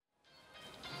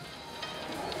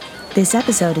This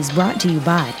episode is brought to you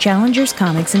by Challengers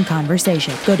Comics and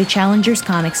Conversation. Go to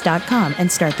challengerscomics.com and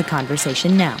start the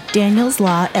conversation now. Daniels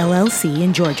Law LLC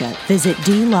in Georgia. Visit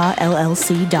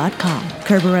dlawllc.com.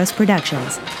 Kerberos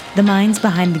Productions. The minds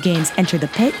behind the games Enter the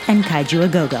Pit and Kaiju A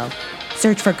Go-Go.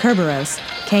 Search for Kerberos,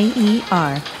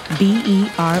 Kerberos,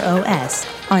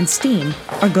 on Steam,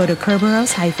 or go to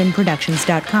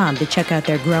kerberos-productions.com to check out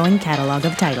their growing catalog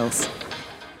of titles.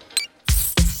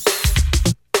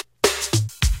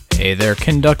 Hey there,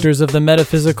 conductors of the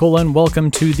metaphysical, and welcome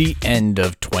to the end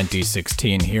of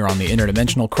 2016 here on the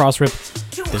Interdimensional Crossrip.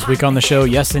 This week on the show,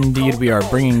 yes indeed, we are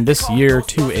bringing this year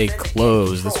to a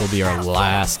close. This will be our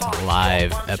last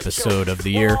live episode of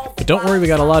the year. But don't worry, we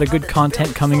got a lot of good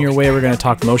content coming your way. We're going to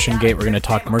talk Motion Gate, we're going to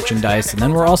talk merchandise, and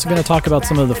then we're also going to talk about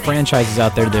some of the franchises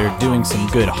out there that are doing some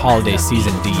good holiday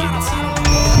season deeds.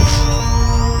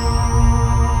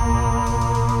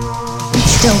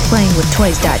 Still Playing with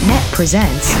Toys.net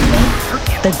presents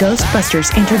the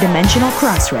Ghostbusters Interdimensional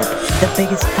Crossrip, the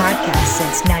biggest podcast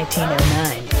since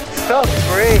 1909. So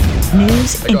free.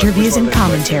 News, interviews, and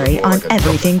commentary on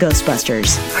everything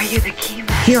Ghostbusters. Are you the key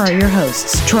master? Here are your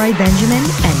hosts, Troy Benjamin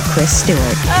and Chris Stewart.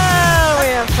 Oh, we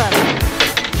have fun.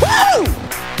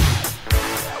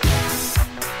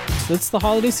 So it's the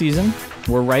holiday season.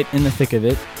 We're right in the thick of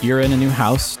it. You're in a new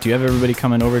house. Do you have everybody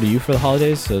coming over to you for the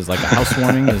holidays? So it's like a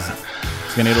housewarming? It's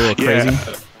going to get a little crazy?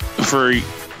 Yeah, for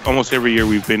almost every year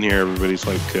we've been here, everybody's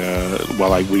like,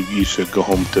 we used to go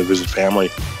home to visit family.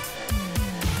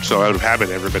 So out of habit,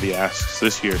 everybody asks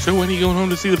this year, so when are you going home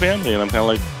to see the family? And I'm kind of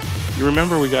like, you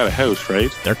remember we got a house,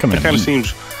 right? They're coming. It kind of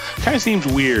seems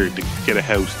weird to get a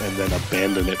house and then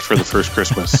abandon it for the first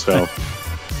Christmas. So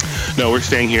no, we're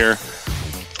staying here.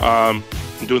 I'm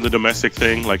doing the domestic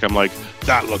thing. Like, I'm like,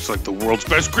 that looks like the world's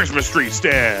best Christmas tree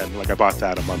stand. Like, I bought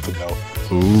that a month ago.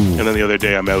 Ooh. And then the other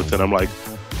day I'm out and I'm like,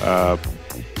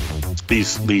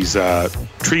 these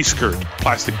tree skirt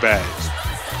plastic bags,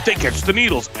 they catch the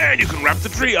needles and you can wrap the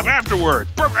tree up afterward.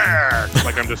 Perfect.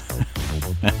 Like, I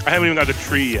haven't even got a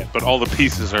tree yet, but all the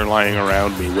pieces are lying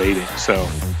around me waiting. So. Oh,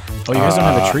 you guys don't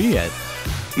have a tree yet?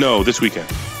 No, this weekend.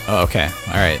 Oh, okay.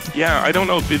 All right. Yeah, I don't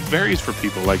know. It varies for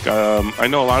people. Like, I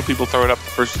know a lot of people throw it up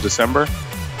the 1st of December.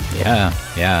 Yeah.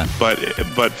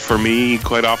 But for me,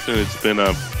 quite often it's been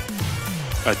the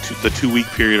 2-week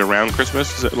period around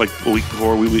Christmas, like a week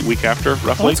before, week after,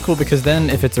 roughly. Well, that's cool because then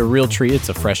if it's a real tree, it's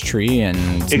a fresh tree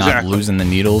and it's not losing the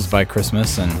needles by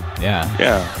Christmas, and yeah.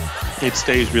 It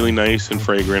stays really nice and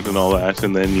fragrant and all that,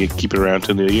 and then you keep it around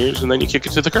to New Year's, and then you kick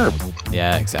it to the curb.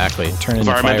 Yeah, exactly. Turn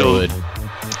into firewood.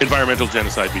 Environmental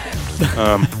genocide be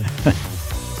damned.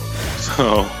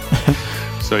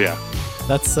 So yeah.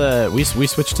 That's we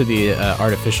switched to the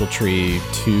artificial tree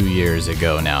 2 years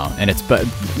ago now, and it's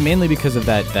mainly because of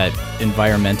that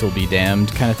environmental be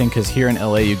damned kind of thing. Because here in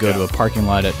LA, you go to a parking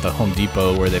lot at the Home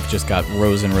Depot where they've just got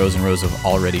rows and rows and rows of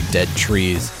already dead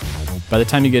trees. By the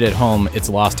time you get it home, it's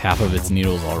lost half of its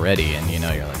needles already, and you're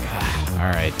like,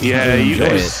 all right. Yeah, you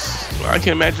guys. I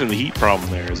can imagine the heat problem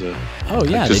there is a. Oh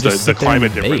yeah, just they just the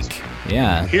climate difference. Bake.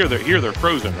 Yeah. Here they're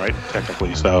frozen, right?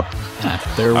 Technically, so. Yeah,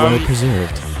 they're well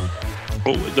preserved.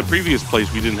 Well, the previous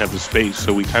place we didn't have the space,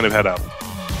 so we kind of had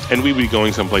and we'd be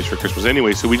going someplace for Christmas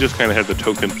anyway, so we just kind of had the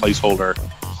token placeholder,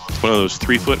 one of those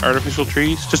 3-foot artificial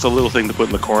trees, just a little thing to put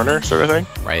in the corner, sort of thing.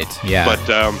 Right. Yeah. But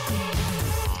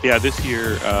this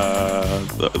year,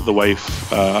 the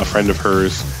wife, a friend of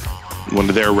hers, one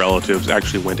of their relatives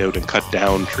actually went out and cut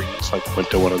down trees, like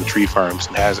went to one of the tree farms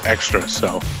and has extra.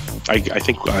 So I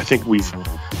think we've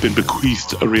been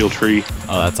bequeathed a real tree.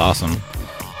 Oh, that's awesome.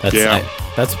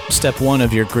 That's step one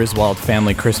of your Griswold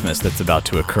family Christmas that's about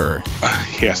to occur.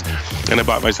 Yes, and I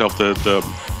bought myself the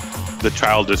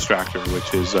child distractor,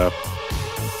 which is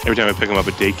every time I pick them up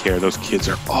at daycare, those kids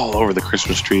are all over the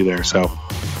Christmas tree there. So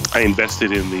I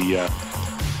invested in the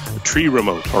tree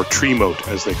remote, or Tree-mote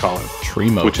as they call it.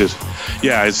 Tree-mote. Which is,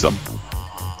 it's a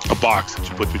box that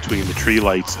you put between the tree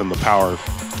lights and the power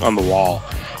on the wall,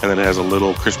 and then it has a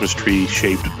little Christmas tree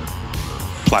shaped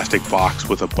plastic box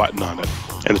with a button on it,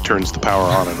 and it turns the power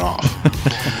on and off.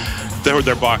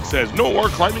 Their box says, no more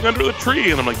climbing under the tree.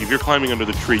 And I'm like, if you're climbing under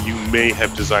the tree, you may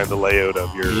have designed the layout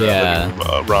of your living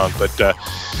room wrong. But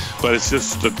it's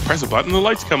just press a button, the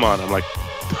lights come on. I'm like,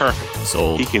 perfect.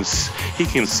 Sold. He can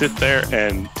sit there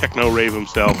and techno rave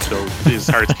himself till his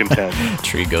heart's content.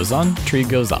 Tree goes on, tree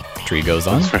goes off. Tree goes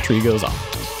on, right. Tree goes off.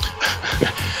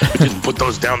 I didn't put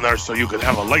those down there so you could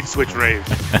have a light switch rave.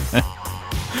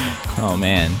 Oh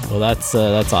man, well that's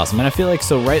awesome, and I feel like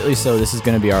rightly so. This is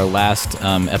going to be our last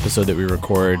episode that we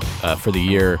record for the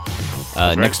year.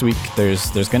 Next week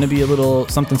there's going to be a little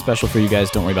something special for you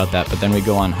guys. Don't worry about that. But then we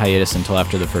go on hiatus until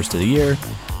after the first of the year.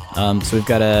 So we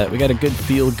got a good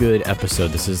feel good episode.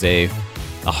 This is a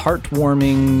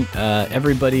heartwarming,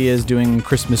 everybody is doing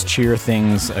Christmas cheer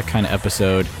things kind of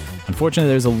episode. Unfortunately,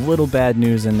 there's a little bad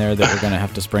news in there that we're going to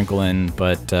have to sprinkle in,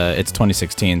 but it's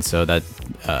 2016, so that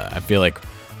I feel like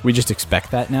we just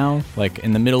expect that now. Like,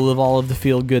 in the middle of all of the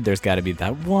feel good, there's got to be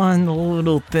that one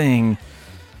little thing.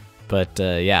 But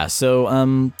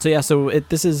so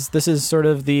this is sort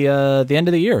of the end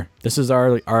of the year. This is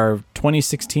our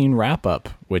 2016 wrap up,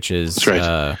 which is that's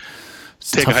right.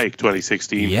 Take tough. a hike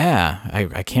 2016. Yeah,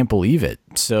 I can't believe it.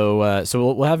 So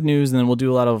we'll have news, and then we'll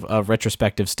do a lot of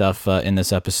retrospective stuff in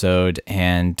this episode,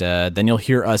 and then you'll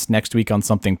hear us next week on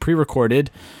something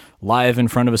pre-recorded, live in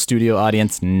front of a studio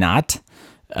audience, not.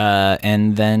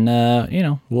 And then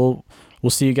we'll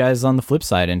see you guys on the flip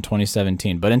side in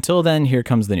 2017. But until then, here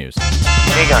comes the news.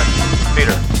 Egon,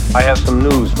 Peter, I have some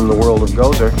news from the world of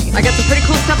Gozer. I got some pretty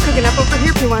cool stuff cooking up over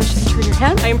here if you want to turn your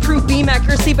head. I improved beam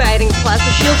accuracy by adding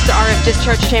plasma shields to the RF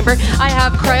discharge chamber. I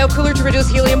have cryo cooler to reduce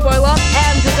helium boil off.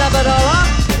 And to dub it all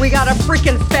up, we got a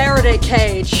freaking Faraday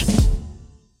cage.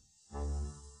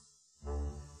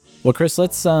 Well, Chris,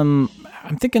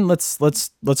 I'm thinking let's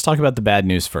talk about the bad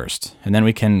news first, and then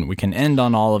we can end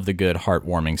on all of the good,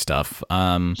 heartwarming stuff.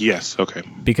 Yes, okay.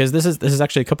 Because this is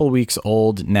actually a couple of weeks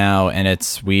old now, and at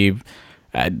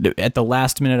the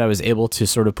last minute I was able to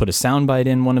sort of put a soundbite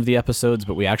in one of the episodes,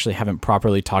 but we actually haven't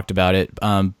properly talked about it.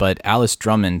 But Alice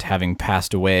Drummond having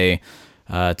passed away,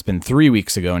 it's been 3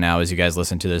 weeks ago now, as you guys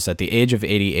listen to this, at the age of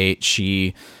 88,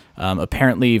 she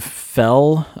apparently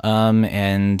fell,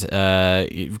 and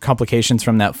complications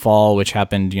from that fall, which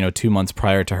happened 2 months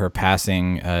prior to her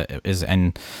passing,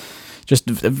 and just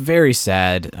very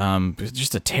sad.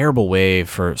 Just a terrible way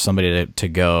for somebody to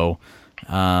go.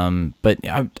 But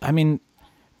I mean,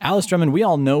 Alice Drummond, we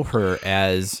all know her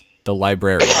as the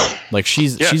librarian. Like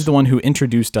she's the one who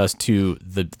introduced us to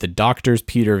the doctors,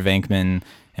 Peter Venkman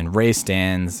and Ray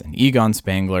Stans and Egon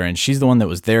Spangler, and she's the one that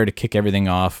was there to kick everything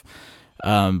off.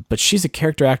 But she's a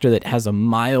character actor that has a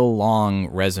mile-long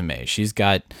resume. She's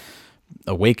got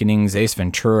Awakenings, Ace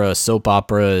Ventura, soap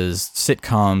operas,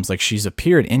 sitcoms. Like, she's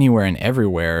appeared anywhere and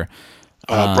everywhere.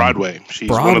 Broadway. She's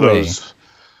one of those,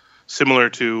 similar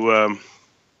to,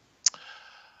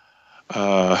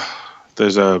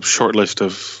 there's a short list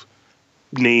of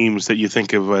names that you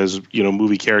think of as,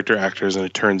 movie character actors, and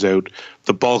it turns out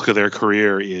the bulk of their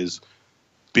career is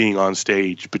being on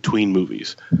stage between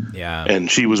movies. Yeah.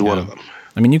 And she was one of them.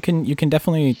 I mean, you can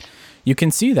definitely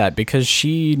see that, because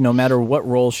she, no matter what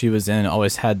role she was in,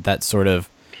 always had that sort of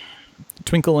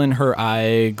twinkle in her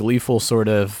eye, gleeful sort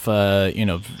of,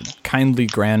 kindly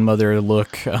grandmother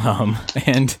look.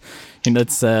 And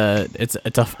it's a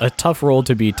tough role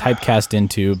to be typecast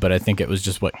into, but I think it was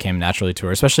just what came naturally to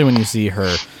her, especially when you see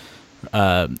her.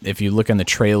 If you look in the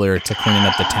trailer to Cleaning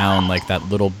Up the Town, like that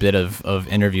little bit of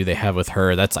interview they have with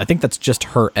her, I think that's just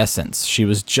her essence. She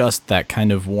was just that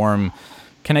kind of warm,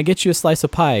 can I get you a slice of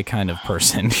pie kind of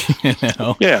person,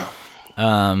 Yeah.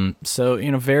 So,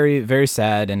 very, very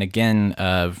sad. And again,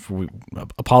 we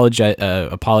apologize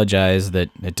that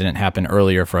it didn't happen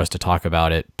earlier for us to talk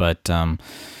about it. But,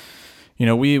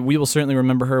 we will certainly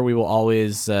remember her. We will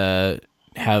always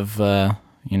have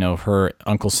her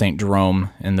Uncle St. Jerome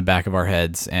in the back of our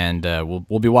heads, and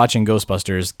we'll be watching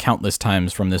Ghostbusters countless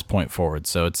times from this point forward.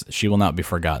 So she will not be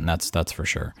forgotten. That's for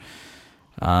sure.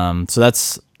 So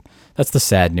that's the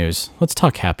sad news. Let's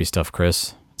talk happy stuff,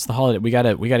 Chris. It's the holiday. We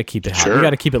gotta keep it. Sure. We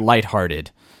gotta keep it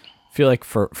lighthearted. I feel like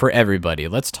for everybody.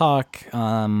 Let's talk.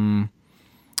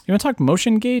 You want to talk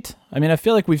Motion Gate? I mean, I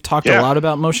feel like we've talked a lot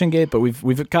about Motion Gate, but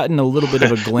we've gotten a little bit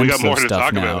of a glimpse of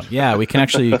stuff now. About. Yeah, we can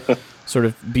actually sort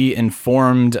of be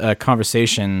informed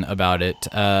conversation about it.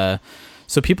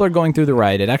 So people are going through the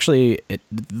ride.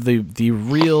 The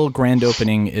real grand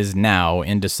opening is now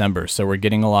in December. So we're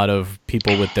getting a lot of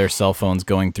people with their cell phones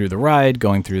going through the ride,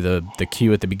 going through the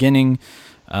queue at the beginning.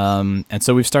 And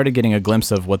so we've started getting a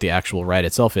glimpse of what the actual ride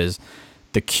itself is.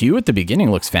 The queue at the beginning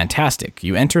looks fantastic.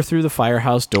 You enter through the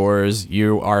firehouse doors.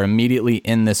 You are immediately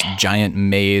in this giant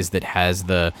maze that has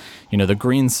the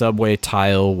green subway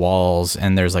tile walls,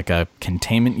 and there's like a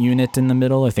containment unit in the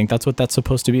middle. I think that's what that's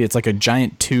supposed to be. It's like a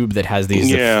giant tube that has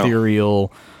these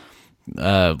ethereal,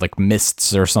 like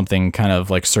mists or something kind of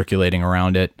like circulating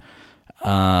around it.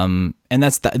 And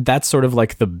that's sort of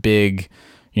like the big,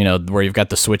 where you've got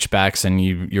the switchbacks and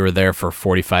you were there for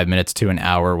 45 minutes to an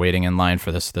hour waiting in line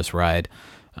for this ride.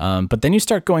 But then you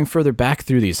start going further back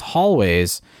through these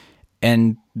hallways,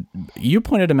 and you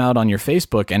pointed them out on your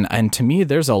Facebook, and to me,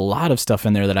 there's a lot of stuff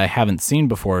in there that I haven't seen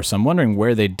before. So I'm wondering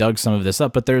where they dug some of this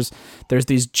up. But there's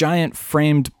these giant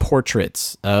framed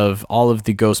portraits of all of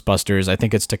the Ghostbusters. I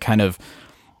think it's to kind of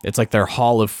It's like their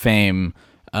Hall of Fame.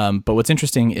 But what's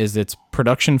interesting is it's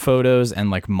production photos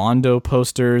and like Mondo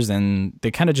posters, and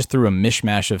they kind of just threw a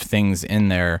mishmash of things in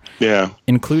there. Yeah.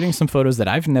 Including some photos that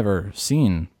I've never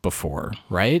seen before,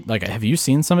 right? Like, have you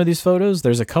seen some of these photos?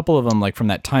 There's a couple of them like from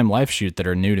that Time Life shoot that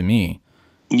are new to me.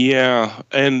 Yeah,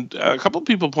 and a couple of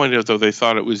people pointed out, though, they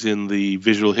thought it was in the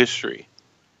visual history.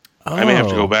 Oh. I may have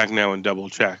to go back now and double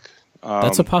check.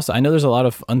 That's a possibility. I know there's a lot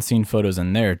of unseen photos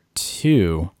in there,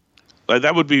 too.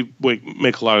 That would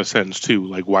make a lot of sense, too.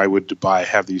 Like, why would Dubai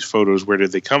have these photos? Where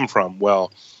did they come from?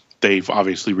 Well, they've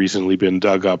obviously recently been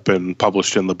dug up and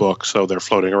published in the book, so they're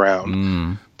floating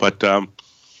around. But, I'm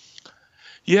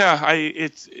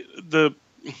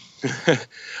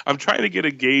trying to get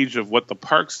a gauge of what the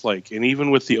park's like, and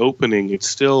even with the opening, it's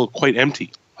still quite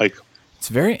empty. Like, it's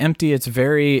very empty.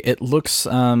 It looks,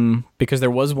 because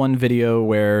there was one video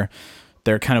where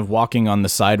they're kind of walking on the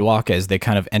sidewalk as they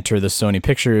kind of enter the Sony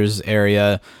Pictures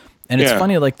area. And it's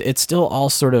funny, like, it's still all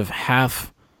sort of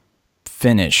half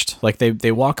finished. Like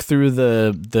they walk through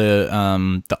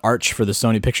the arch for the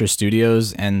Sony Pictures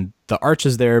Studios, and the arch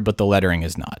is there, but the lettering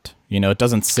is not. You know, it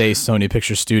doesn't say Sony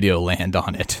Picture Studio Land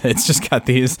on it. It's just got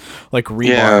these like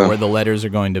rebar where the letters are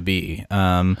going to be.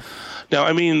 Now,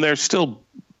 I mean, they're still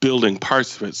building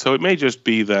parts of it, so it may just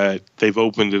be that they've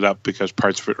opened it up because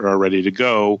parts of it are ready to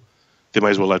go. They might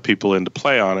as well let people in to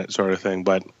play on it, sort of thing.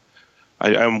 But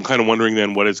I'm kind of wondering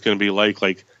then what it's going to be like,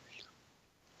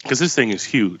 because this thing is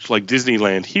huge, like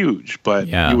Disneyland huge. But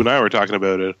you and I were talking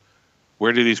about it.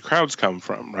 Where do these crowds come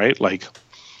from, right? Like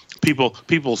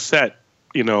people set,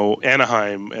 you know,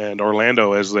 Anaheim and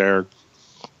Orlando as their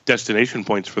destination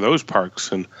points for those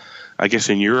parks, and I guess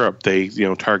in Europe they, you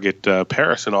know, target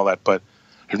Paris and all that. But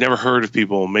I've never heard of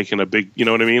people making a big, you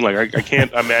know what I mean? Like I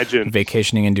can't imagine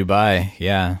vacationing in Dubai.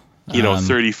 Yeah. You know,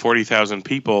 40,000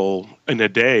 people in a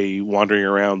day wandering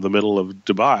around the middle of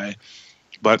Dubai,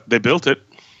 but they built it.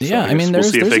 So I mean,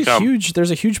 there's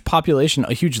a huge population,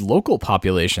 a huge local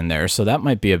population there, so that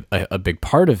might be a big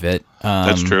part of it.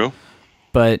 That's true.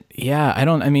 But yeah,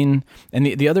 and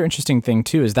the other interesting thing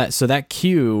too is that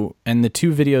queue and the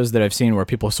two videos that I've seen where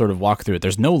people sort of walk through it,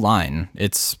 there's no line.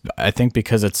 It's, I think,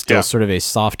 because it's still sort of a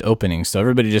soft opening, so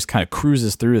everybody just kind of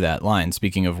cruises through that line.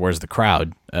 Speaking of where's the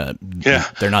crowd,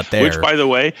 they're not there. Which, by the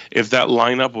way, if that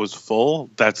lineup was full,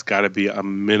 that's got to be a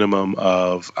minimum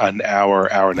of an hour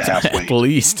and a half wait. At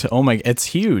least. Oh my, it's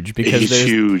huge because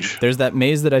there's that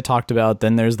maze that I talked about.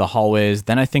 Then there's the hallways.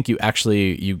 Then I think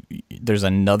there's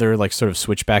another like sort of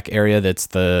switchback area that's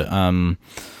the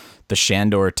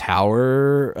Shandor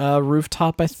Tower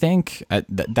rooftop, I think.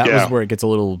 That was where it gets a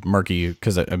little murky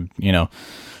because you know,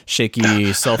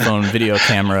 shaky cell phone video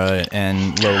camera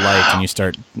and low light, and you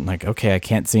start like, okay, I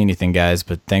can't see anything, guys,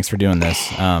 but thanks for doing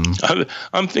this. I'm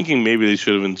thinking maybe they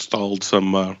should have installed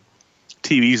some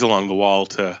TVs along the wall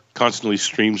to constantly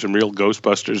stream some real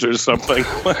Ghostbusters or something.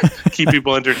 Keep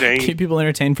people entertained. Keep people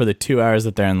entertained for the 2 hours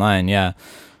that they're in line, yeah.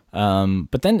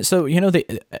 But then, so, you know,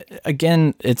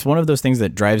 again, it's one of those things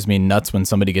that drives me nuts when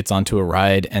somebody gets onto a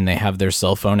ride and they have their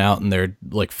cell phone out and they're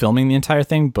like filming the entire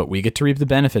thing, but we get to reap the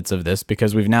benefits of this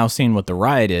because we've now seen what the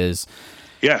ride is.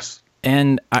 Yes.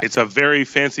 And it's a very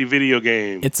fancy video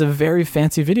game. It's a very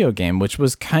fancy video game, which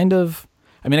was kind of,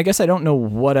 I mean, I guess I don't know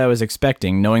what I was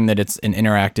expecting, knowing that it's an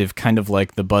interactive, kind of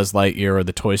like the Buzz Lightyear or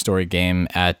the Toy Story game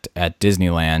at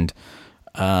Disneyland.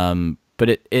 But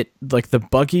it like the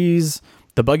buggies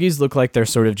look like they're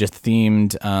sort of just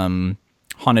themed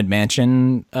Haunted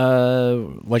Mansion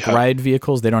ride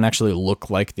vehicles. They don't actually look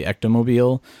like the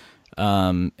Ectomobile.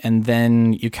 And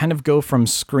then you kind of go from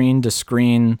screen to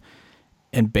screen,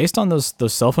 and based on those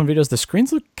cell phone videos, the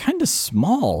screens look kind of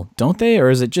small, don't they? Or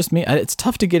is it just me? It's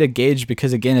tough to get a gauge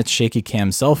because, again, it's shaky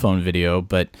cam cell phone video,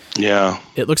 but yeah,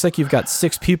 it looks like you've got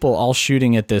 6 people all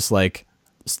shooting at this like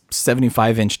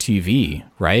 75-inch TV,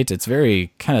 right? It's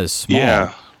very kind of small.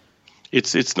 Yeah.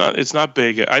 It's not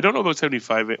big. I don't know about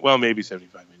 75. Well, maybe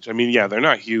 75 inch. I mean, yeah, they're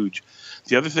not huge.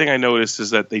 The other thing I noticed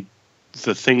is that the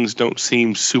things don't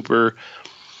seem super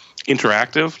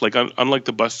interactive. Like unlike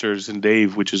the Busters and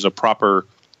Dave, which is a proper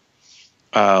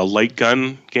light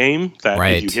gun game that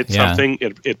if you hit something,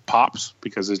 it pops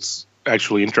because it's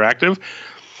actually interactive.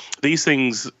 These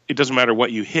things, it doesn't matter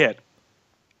what you hit,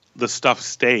 the stuff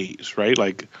stays, right?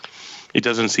 Like it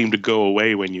doesn't seem to go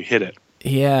away when you hit it.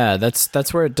 Yeah,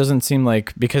 that's where it doesn't seem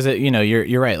like, because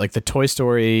you're right, like the Toy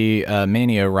Story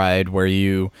Mania ride where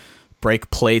you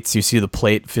break plates, you see the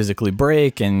plate physically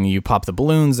break and you pop the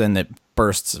balloons and it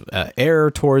bursts air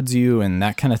towards you and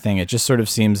that kind of thing. It just sort of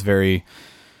seems very...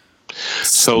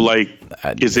 So like,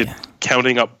 is it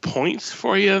counting up points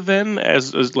for you then,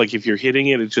 as like if you're hitting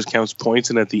it, it just counts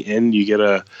points, and at the end you get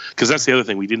because that's the other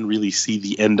thing, we didn't really see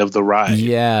the end of the ride.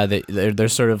 Yeah,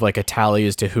 there's sort of like a tally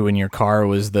as to who in your car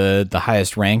was the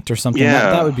highest ranked or something. Yeah.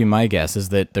 That would be my guess, is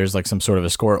that there's like some sort of a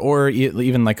score, or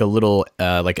even like a little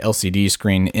like LCD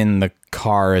screen in the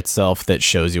car itself that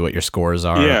shows you what your scores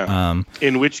are. Yeah.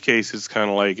 In which case it's kind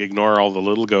of like ignore all the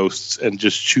little ghosts and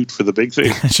just shoot for the big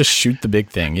thing. Just shoot the big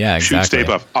thing. Yeah, exactly. Shoot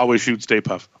Stay Puft. Always shoot Stay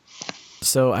Puft.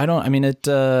 So it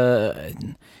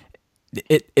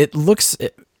looks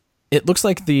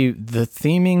like the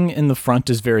theming in the front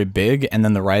is very big, and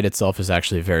then the ride itself is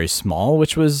actually very small,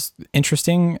 which was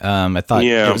interesting. I thought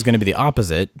it was going to be the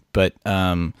opposite, but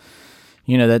that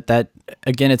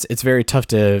again, it's very tough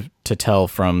to tell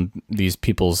from these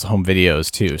people's home videos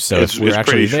too. So if we're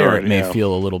actually there, short, it may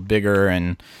feel a little bigger,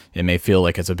 and it may feel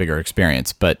like it's a bigger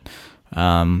experience. But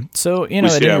it's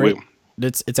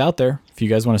out there if you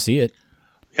guys want to see it.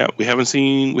 Yeah, we haven't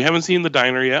seen the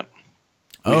diner yet.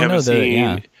 We haven't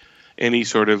seen any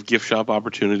sort of gift shop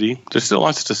opportunity. There's still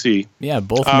lots to see. Yeah,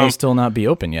 both may still not be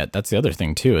open yet. That's the other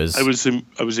thing too. Is I was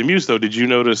amused though. Did you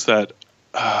notice that?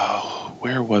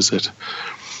 Where was it?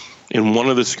 In one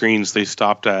of the screens they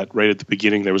stopped at right at the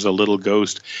beginning, there was a little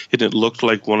ghost, and it looked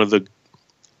like one of the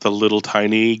little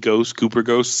tiny Cooper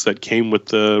ghosts that came with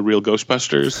the real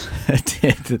Ghostbusters.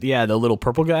 Yeah, the little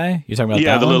purple guy. You talking about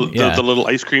that one? The little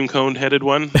ice cream cone headed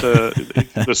one, the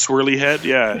swirly head.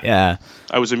 Yeah, yeah.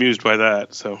 I was amused by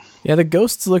that. So yeah, the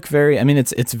ghosts look very. I mean,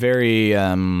 it's very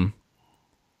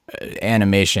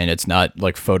animation. It's not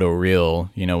like photo real.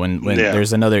 When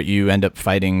there's another, you end up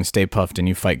fighting Stay Puft and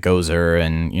you fight Gozer,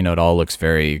 and it all looks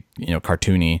very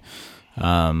cartoony.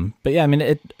 But yeah, I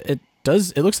mean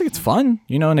it looks like it's fun,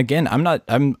 and again,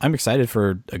 I'm excited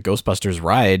for a Ghostbusters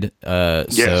ride.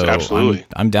 Yes, so absolutely.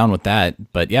 I'm down with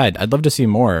that. But yeah, I'd love to see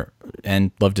more, and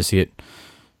love to see it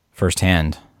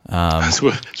firsthand. That's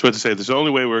what to say. The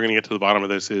only way we're going to get to the bottom of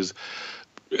this is,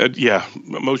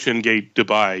 Motion Gate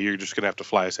Dubai. You're just going to have to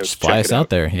fly us out. Just fly us out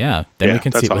there, yeah. Then we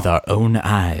can see it with our own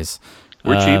eyes.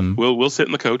 We're cheap. We'll sit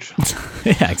in the coach.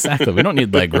 Yeah, exactly. We don't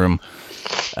need leg room.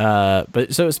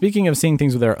 But so speaking of seeing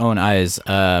things with our own eyes,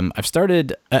 I've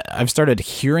started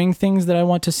hearing things that I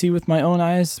want to see with my own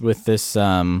eyes with this,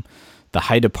 the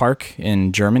Heide Park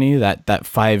in Germany, that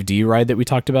 5D ride that we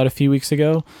talked about a few weeks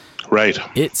ago. Right.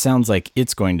 It sounds like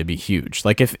it's going to be huge.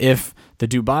 Like if the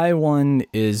Dubai one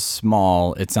is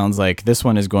small, it sounds like this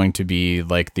one is going to be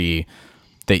like the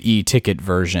e-ticket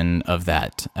version of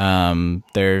that.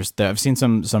 I've seen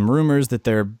some rumors that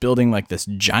they're building like this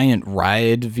giant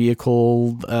ride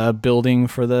vehicle building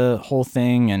for the whole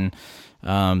thing, and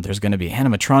there's going to be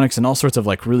animatronics and all sorts of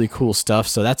like really cool stuff.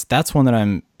 So that's one that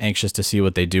I'm anxious to see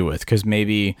what they do with, because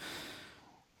maybe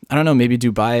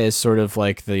Dubai is sort of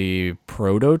like the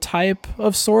prototype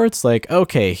of sorts. Like,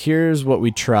 okay, here's what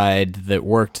we tried that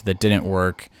worked, that didn't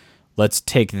work. Let's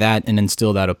take that and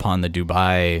instill that upon the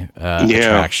Dubai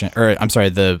attraction, or I'm sorry,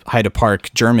 the Heide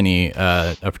Park Germany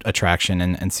attraction,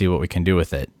 and see what we can do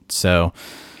with it. So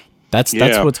that's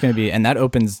what's going to be, and that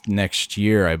opens next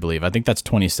year, I believe. I think that's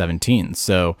 2017.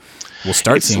 So we'll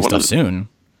start seeing stuff soon.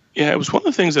 Yeah, it was one of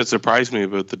the things that surprised me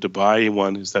about the Dubai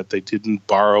one is that they didn't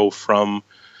borrow from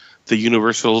the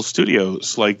Universal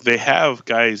Studios. Like, they have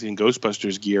guys in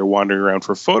Ghostbusters gear wandering around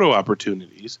for photo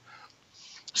opportunities.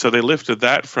 So they lifted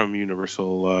that from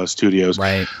Universal Studios.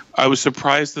 Right. I was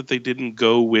surprised that they didn't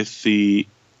go with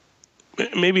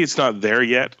maybe it's not there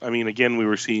yet. I mean, again, we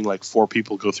were seeing like 4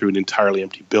 people go through an entirely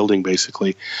empty building,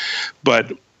 basically.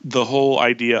 But the whole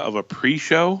idea of a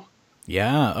pre-show.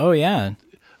 Yeah. Oh, yeah.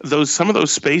 Some of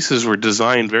those spaces were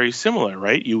designed very similar,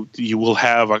 right? You will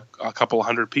have a couple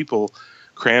hundred people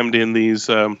crammed in these,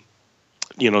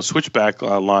 switchback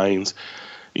lines.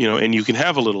 And you can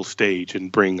have a little stage and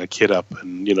bring a kid up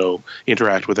and,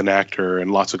 interact with an actor,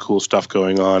 and lots of cool stuff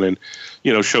going on, and,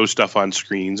 show stuff on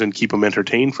screens and keep them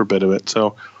entertained for a bit of it.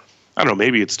 So I don't know,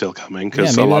 maybe it's still coming,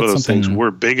 because a lot of those things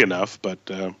were big enough, but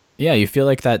yeah, you feel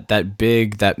like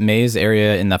that maze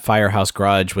area in the firehouse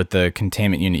garage with the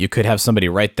containment unit, you could have somebody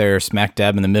right there smack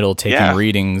dab in the middle taking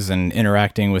readings and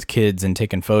interacting with kids and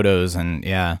taking photos. And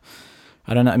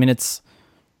I don't know. I mean, it's,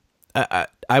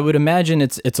 I would imagine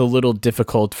it's a little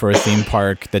difficult for a theme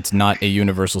park that's not a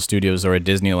Universal Studios or a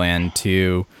Disneyland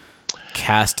to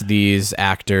cast these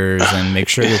actors and make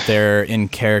sure that they're in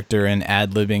character and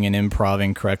ad-libbing and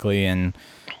improvising correctly. And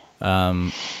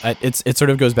it sort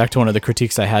of goes back to one of the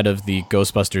critiques I had of the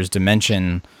Ghostbusters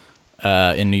Dimension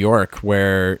in New York,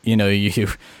 where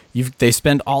they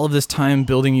spend all of this time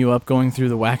building you up, going through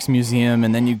the wax museum,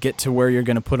 and then you get to where you're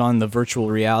going to put on the virtual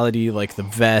reality, like the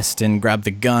vest, and grab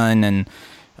the gun, and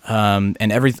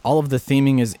and all of the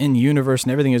theming is in universe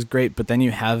and everything is great, but then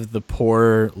you have the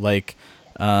poor like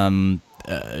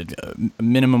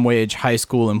minimum wage high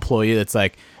school employee that's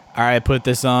like, all right, put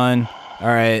this on. All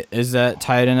right, is that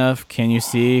tight enough? Can you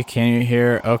see? Can you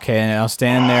hear? Okay, and I'll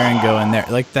stand there and go in there.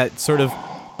 Like that sort of,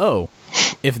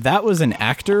 if that was an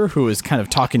actor who was kind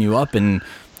of talking you up and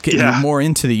getting you more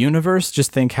into the universe,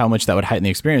 just think how much that would heighten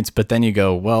the experience. But then you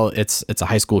go, well, it's a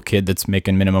high school kid that's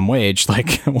making minimum wage.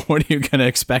 Like, what are you going to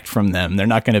expect from them? They're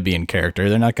not going to be in character.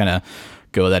 They're not going to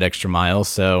go that extra mile.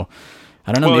 So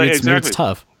I don't know. Maybe it's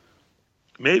tough.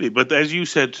 Maybe, but as you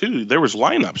said too, there was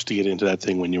lineups to get into that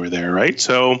thing when you were there, right?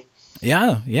 So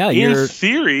yeah. In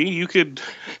theory, you could,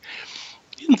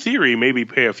 maybe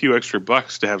pay a few extra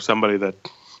bucks to have somebody that,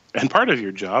 and part of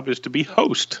your job is to be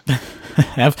host.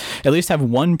 At least have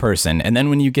one person, and then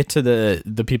when you get to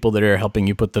the people that are helping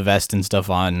you put the vest and stuff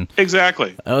on,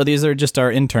 exactly. Oh, these are just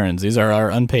our interns. These are our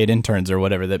unpaid interns, or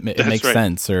whatever. It makes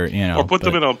sense, or or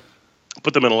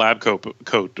put them in a lab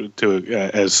coat to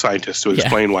as scientists to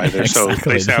explain why they're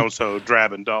they sound so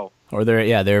drab and dull. Or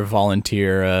they're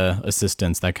volunteer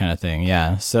assistants, that kind of thing.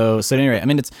 Yeah. So anyway, I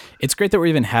mean, it's great that we're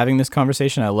even having this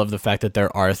conversation. I love the fact that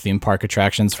there are theme park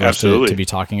attractions for us to be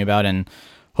talking about, and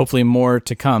hopefully more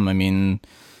to come. I mean,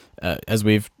 as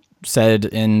we've said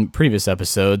in previous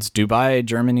episodes, Dubai,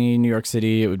 Germany, New York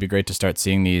City, it would be great to start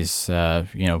seeing these,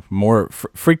 more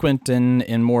frequent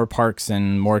in more parks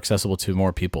and more accessible to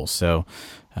more people. So,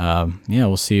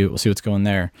 we'll see what's going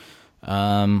there.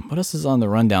 What else is on the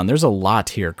rundown? There's a lot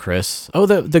here, Chris. Oh,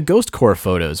 the Ghost Corps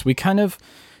photos. You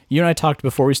and I talked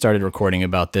before we started recording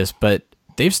about this, but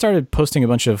they've started posting a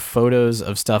bunch of photos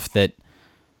of stuff that,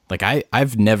 like,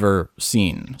 I've never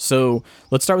seen. So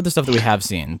let's start with the stuff that we have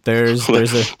seen.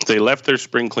 They left their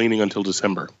spring cleaning until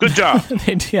December. Good job.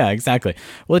 Yeah, exactly.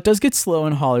 Well, it does get slow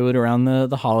in Hollywood around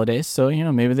the holidays, so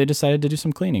maybe they decided to do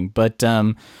some cleaning. But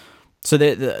so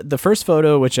the first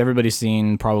photo, which everybody's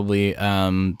seen probably,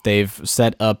 they've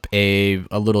set up a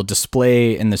little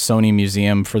display in the Sony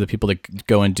Museum for the people that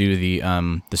go and do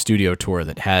the studio tour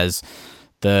that has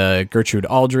the Gertrude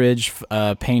Aldridge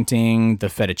painting, the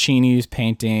Fettuccini's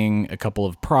painting, a couple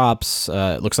of props.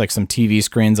 It looks like some TV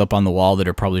screens up on the wall that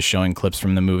are probably showing clips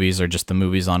from the movies or just the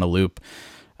movies on a loop.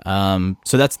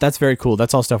 So that's very cool.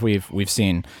 That's all stuff we've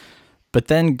seen. But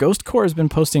then Ghost Corps has been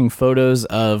posting photos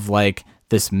of like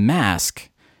this mask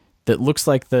that looks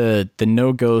like the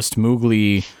No Ghost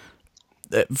Mowgli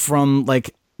from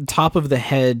like top of the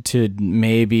head to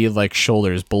maybe like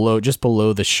shoulders, just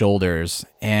below the shoulders.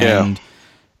 And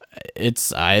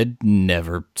I had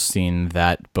never seen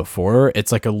that before.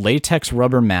 It's like a latex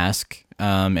rubber mask,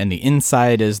 and the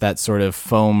inside is that sort of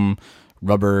foam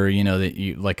rubber, that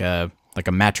you like a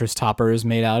mattress topper is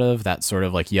made out of, that sort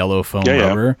of like yellow foam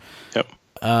rubber. Yep.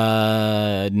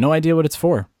 No idea what it's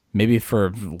for. Maybe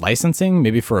for licensing,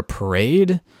 maybe for a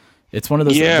parade. It's one of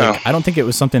those. Yeah. Like, I don't think it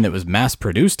was something that was mass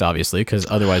produced, obviously, because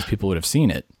otherwise people would have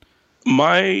seen it.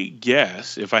 My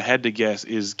guess, if I had to guess,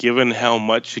 is given how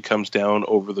much it comes down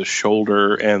over the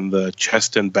shoulder and the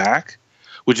chest and back,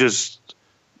 which is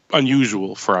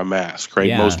unusual for a mask, right?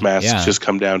 Yeah, most masks just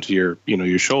come down to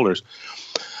your shoulders.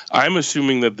 I'm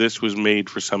assuming that this was made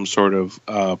for some sort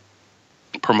of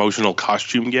promotional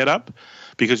costume get-up,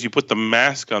 because you put the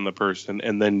mask on the person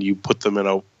and then you put them in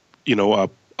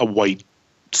a white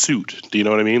suit. Do you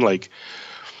know what I mean? Like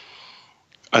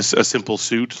a simple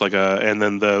suit, and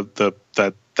then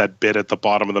that bit at the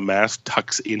bottom of the mask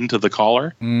tucks into the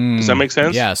collar. Does that make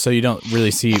sense? Yeah. So you don't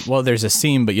really see. Well, there's a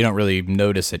seam, but you don't really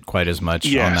notice it quite as much.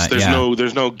 Yes. On that.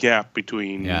 There's no gap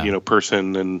between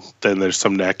person, and then there's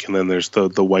some neck, and then there's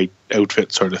the white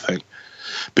outfit sort of thing.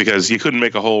 Because you couldn't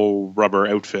make a whole rubber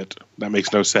outfit. That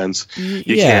makes no sense.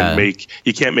 You can't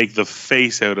make the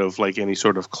face out of like any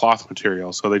sort of cloth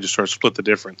material. So they just sort of split the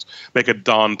difference. Make a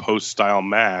Don Post style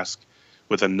mask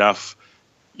with enough,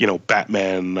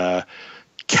 Batman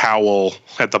cowl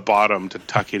at the bottom to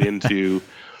tuck it into,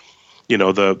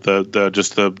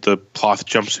 the cloth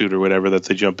jumpsuit or whatever that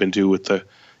they jump into with the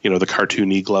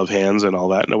cartoony glove hands and all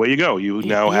that. And away you go. You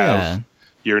now have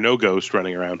your No Ghost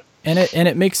running around. And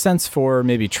it makes sense for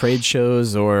maybe trade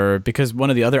shows, or because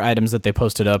one of the other items that they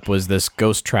posted up was this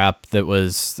ghost trap that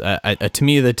was, to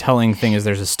me, the telling thing is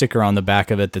there's a sticker on the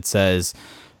back of it that says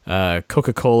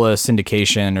Coca-Cola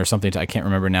syndication or something. I can't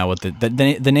remember now what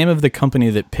the name of the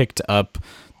company that picked up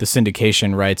the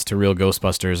syndication rights to Real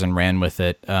Ghostbusters and ran with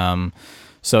it.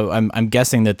 So I'm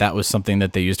guessing that was something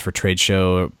that they used for trade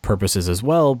show purposes as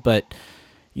well. But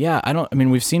yeah,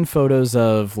 we've seen photos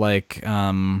of like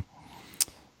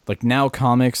Now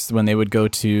Comics, when they would go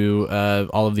to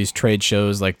all of these trade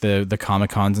shows, like the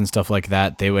Comic-Cons and stuff like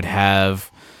that, they would have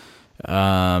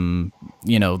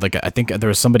Like I think there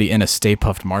was somebody in a Stay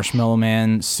Puft Marshmallow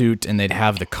Man suit, and they'd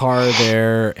have the car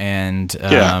there, and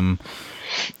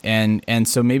and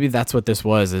so maybe that's what this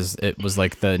was. Is it was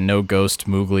like the No Ghost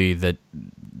Moogly that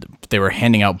they were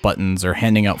handing out buttons or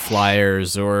handing out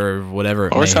flyers or whatever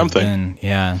it or may something. Have been.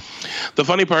 Yeah. The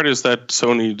funny part is that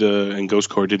Sony and Ghost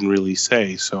Corps didn't really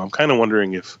say, so I'm kind of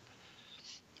wondering if,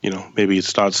 maybe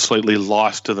it's not slightly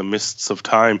lost to the mists of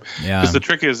time. Yeah. Because the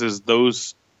trick is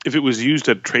those, if it was used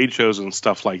at trade shows and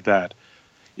stuff like that,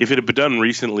 if it had been done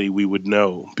recently, we would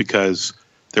know because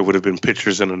there would have been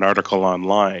pictures in an article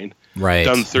online. Right.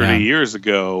 Done 30 years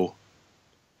ago,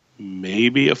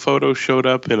 maybe a photo showed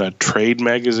up in a trade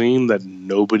magazine that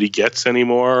nobody gets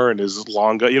anymore and is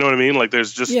long. You know what I mean? Like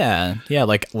there's just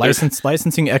like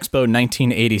Licensing Expo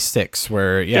 1986,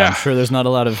 where I'm sure there's not a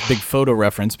lot of big photo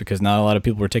reference because not a lot of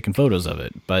people were taking photos of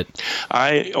it. But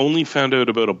I only found out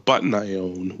about a button I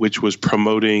own, which was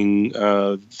promoting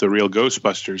the real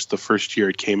Ghostbusters the first year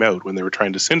it came out when they were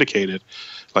trying to syndicate it,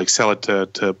 like sell it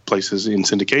to places in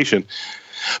syndication,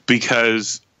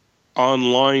 because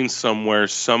online somewhere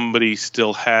somebody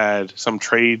still had, some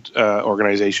trade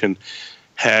organization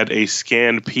had a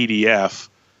scanned PDF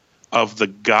of the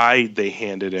guide they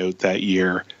handed out that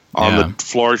year on the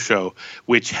floor show,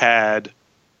 which had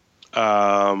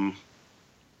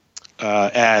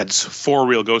ads for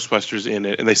real Ghostbusters in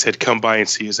it, and they said come by and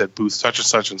see us at booth such and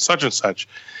such and such and such.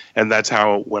 And that's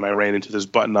how, when I ran into this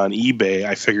button on eBay,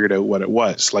 I figured out what it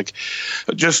was. Like,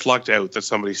 just lucked out that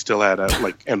somebody still had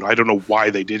and I don't know why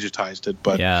they digitized it,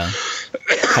 but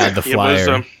had the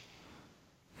flyer.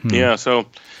 Yeah, so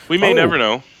we may never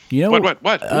know. You know what?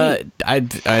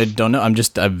 I don't know.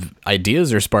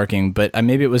 Ideas are sparking, but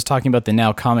maybe it was talking about the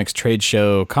Now Comics trade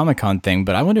show Comic-Con thing.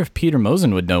 But I wonder if Peter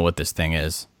Mosen would know what this thing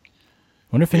is.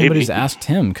 I wonder if anybody's asked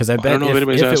him, because I bet if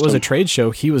it was a trade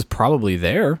show, he was probably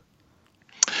there.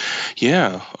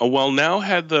 Yeah. Well, Now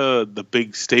had the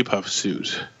big Stay Puft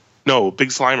suit. No, Big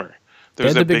Slimer.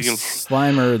 There's a big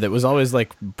Slimer that was always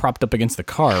like propped up against the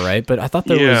car, right? But I thought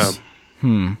there was.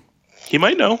 He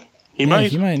might know. He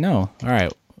might know. All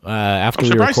right. After I'm we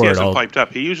surprised record, he hasn't piped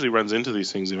up. He usually runs into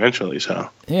these things eventually. So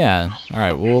yeah. All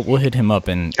right. We'll hit him up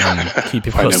and keep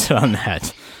you posted on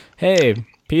that. Hey,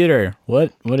 Peter,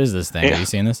 what is this thing? Have you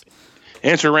seen this?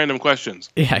 Answer random questions.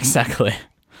 Yeah, exactly.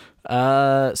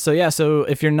 So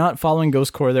if you're not following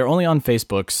Ghost Corps, they're only on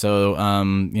Facebook. So,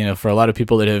 for a lot of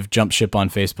people that have jumped ship on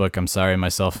Facebook, I'm sorry,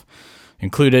 myself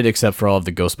included, except for all of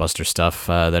the Ghostbuster stuff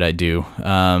that I do.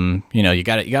 You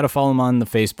got to follow them on the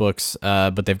Facebooks,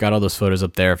 but they've got all those photos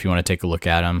up there if you want to take a look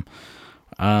at them.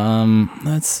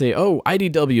 Let's see. Oh,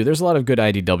 IDW. There's a lot of good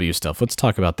IDW stuff. Let's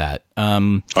talk about that.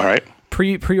 All right.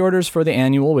 Pre-orders for the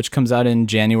annual, which comes out in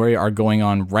January, are going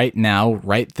on right now,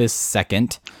 right this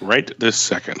second.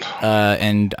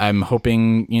 And I'm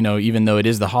hoping, even though it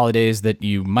is the holidays, that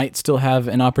you might still have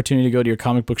an opportunity to go to your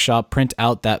comic book shop, print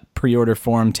out that pre-order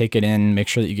form, take it in, make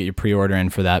sure that you get your pre-order in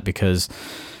for that, because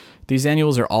these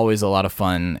annuals are always a lot of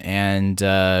fun. And,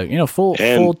 full.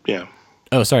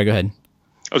 Oh, sorry, go ahead.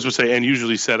 I was going to say, and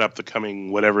usually set up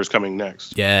whatever's coming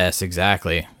next. Yes,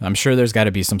 exactly. I'm sure there's got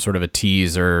to be some sort of a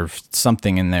tease or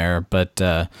something in there, but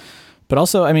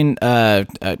also, I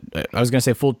was going to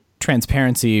say, full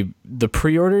transparency, the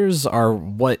pre-orders are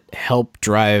what help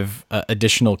drive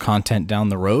additional content down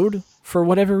the road for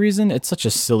whatever reason. It's such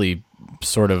a silly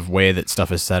sort of way that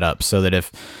stuff is set up, so that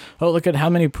look at how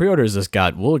many pre-orders this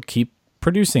got, we'll keep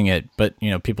producing it, but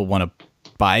people want to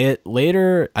buy it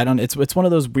later. It's one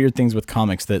of those weird things with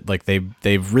comics that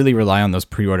they really rely on those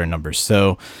pre-order numbers.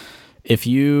 So if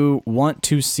you want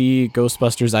to see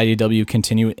Ghostbusters IDW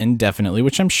continue indefinitely,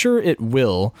 which I'm sure it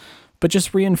will, but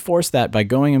just reinforce that by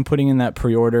going and putting in that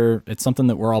pre-order. It's something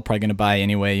that we're all probably going to buy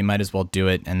anyway. You might as well do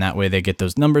it, and that way they get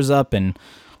those numbers up, and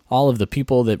all of the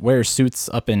people that wear suits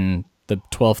up in the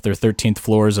 12th or 13th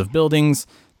floors of buildings,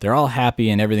 they're all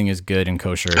happy and everything is good and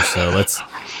kosher. So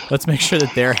let's make sure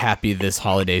that they're happy this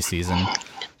holiday season.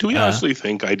 Do we honestly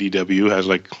think IDW has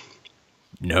a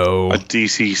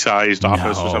DC-sized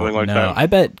office or something like that? I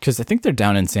bet, because I think they're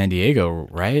down in San Diego,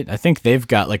 right? I think they've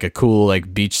got a cool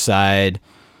beachside.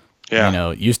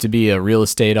 Yeah. Used to be a real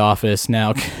estate office,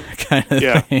 now kind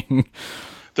of thing.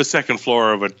 The second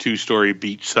floor of a 2-story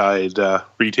beachside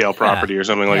retail property or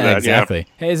something like that. Exactly. Yeah.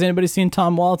 Hey, has anybody seen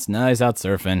Tom Waltz? No, he's out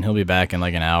surfing. He'll be back in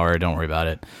an hour. Don't worry about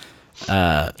it.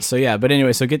 But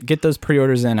anyway, so get those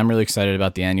pre-orders in. I'm really excited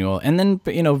about the annual. And then,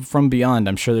 from beyond,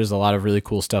 I'm sure there's a lot of really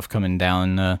cool stuff coming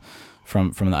down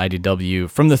from the IDW,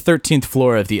 from the 13th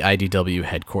floor of the IDW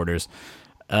headquarters.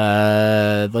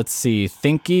 Let's see.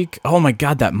 ThinkGeek. Oh my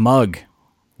God, that mug.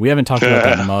 We haven't talked about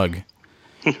that mug.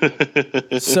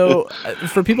 So,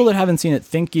 for people that haven't seen it,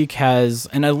 ThinkGeek has,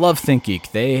 and I love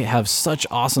ThinkGeek. They have such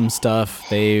awesome stuff.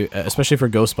 They, especially for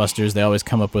Ghostbusters, they always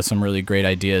come up with some really great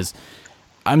ideas.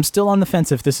 I'm still on the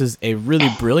fence if this is a really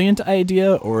brilliant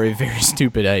idea or a very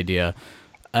stupid idea.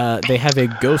 They have a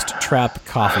Ghost Trap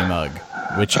coffee mug,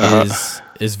 which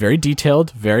is very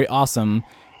detailed, very awesome,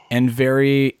 and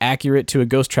very accurate to a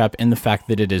ghost trap in the fact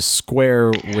that it is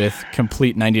square with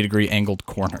complete 90-degree angled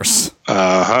corners.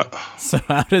 So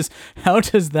how does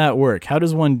that work? How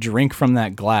does one drink from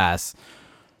that glass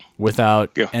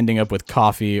without ending up with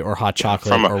coffee or hot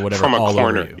chocolate or whatever from a all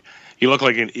corner? over you? You look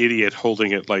like an idiot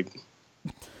holding it like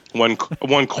one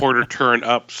quarter turn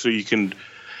up, so you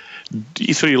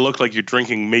look like you're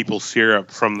drinking maple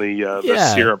syrup from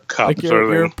the syrup cup. Like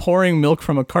you're pouring milk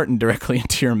from a carton directly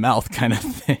into your mouth, kind of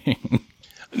thing.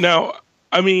 Now,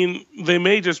 I mean, they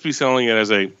may just be selling it as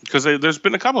because there's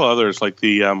been a couple others like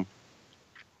the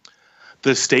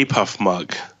Stay Puft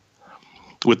mug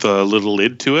with the little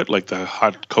lid to it, like the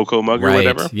hot cocoa mug or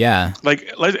whatever. Yeah. Like,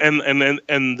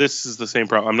 and this is the same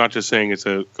problem. I'm not just saying it's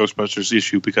a Ghostbusters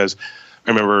issue because I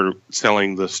remember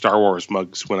selling the Star Wars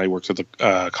mugs when I worked at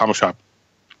the comic shop.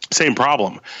 Same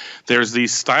problem. There's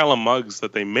these style of mugs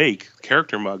that they make,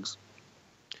 character mugs,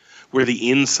 where the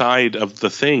inside of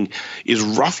the thing is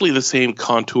roughly the same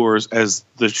contours as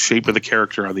the shape of the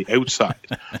character on the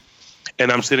outside.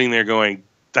 And I'm sitting there going,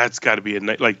 that's got to be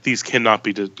these cannot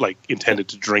be intended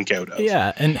to drink out of.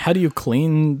 Yeah, and how do you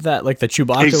clean that? Like the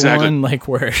Chewbacca one, like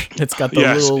where it's got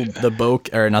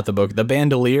the the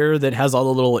bandolier that has all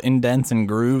the little indents and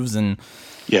grooves and.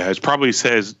 Yeah, it probably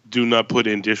says do not put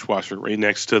in dishwasher right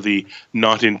next to the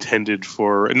not intended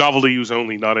for novelty use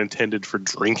only, not intended for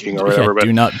drinking or whatever.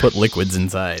 Do not put liquids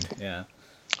inside. Yeah.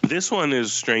 This one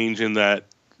is strange in that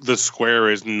the square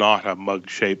is not a mug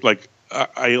shape. Like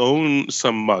I own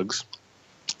some mugs.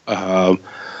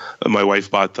 My wife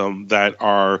bought them that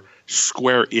are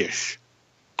square-ish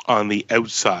on the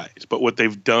outside, but what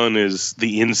they've done is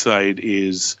the inside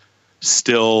is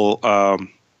still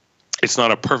it's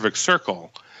not a perfect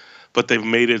circle, but they've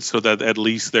made it so that at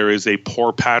least there is a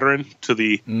pour pattern to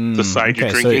the side you're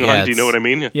drinking on. Do you know what I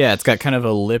mean? Yeah, it's got kind of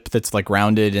a lip that's like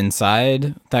rounded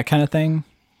inside, that kind of thing.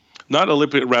 Not a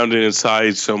lip rounded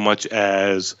inside so much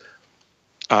as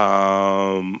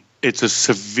it's a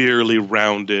severely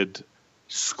rounded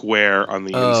square on the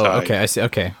inside. Oh, okay, I see.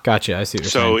 Okay, gotcha. I see what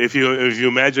you're saying. So if you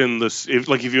imagine this,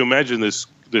 if you imagine this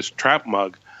trap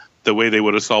mug, the way they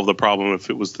would have solved the problem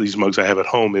if it was these mugs I have at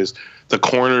home is the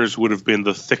corners would have been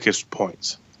the thickest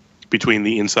points between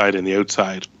the inside and the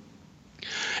outside,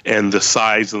 and the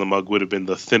sides of the mug would have been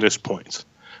the thinnest points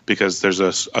because there's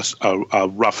a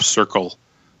rough circle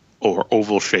or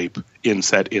oval shape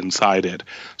inset inside it.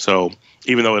 So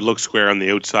even though it looks square on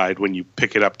the outside, when you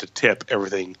pick it up to tip,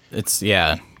 everything it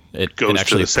goes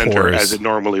actually to the center pours. as it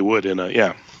normally would in a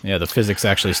Yeah, the physics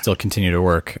actually still continue to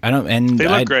work. They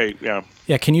look great. Yeah.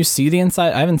 Yeah, can you see the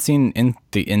inside? I haven't seen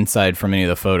the inside from any of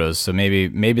the photos, so maybe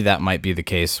that might be the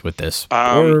case with this.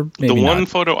 Or maybe the one not.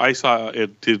 photo I saw,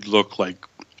 it did look like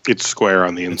it's square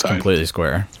on the inside. It's completely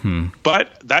square.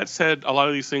 But that said, a lot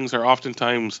of these things are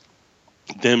oftentimes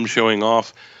them showing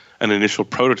off an initial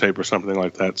prototype or something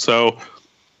like that. So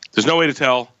there's no way to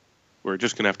tell. We're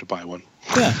just going to have to buy one.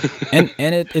 Yeah, and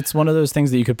it's one of those things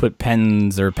that you could put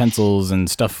pens or pencils and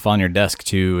stuff on your desk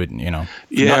too, not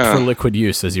for liquid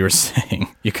use, as you were saying.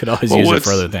 You could always use it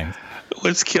for other things.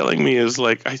 What's killing me is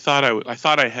like I thought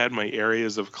I had my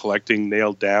areas of collecting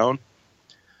nailed down,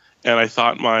 and I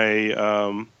thought my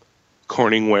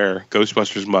Corningware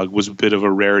Ghostbusters mug was a bit of a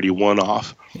rarity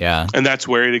one-off. Yeah, and that's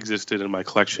where it existed in my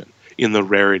collection, in the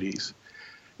rarities.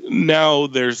 Now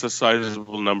there's a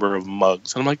sizable number of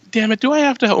mugs. And I'm like, damn it, do I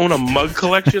have to own a mug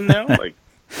collection now? Like,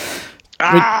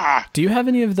 Wait, do you have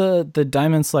any of the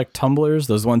Diamond Select tumblers,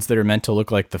 those ones that are meant to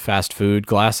look like the fast food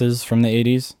glasses from the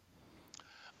 80s?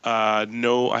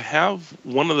 No, I have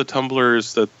one of the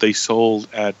tumblers that they sold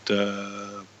at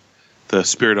the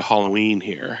Spirit of Halloween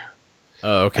here.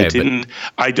 Oh, okay.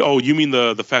 You mean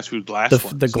the fast food glass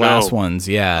ones? The glass ones,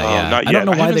 yeah. Not yet. I don't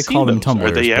know why they call them tumblers.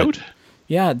 Are they out?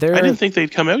 Yeah, I didn't think they'd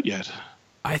come out yet.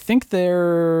 I think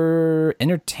they're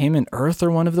Entertainment Earth or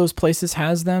one of those places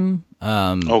has them.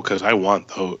 Because I want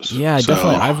those. Yeah,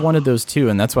 definitely. I've wanted those too,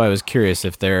 and that's why I was curious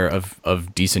if they're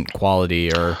of decent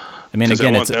quality or. I mean,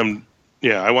 again, I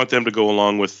want them to go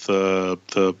along with the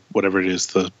whatever it is,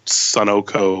 the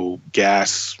Sunoco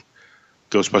gas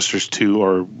Ghostbusters 2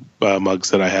 or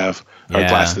mugs that I have or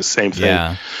glasses, same thing.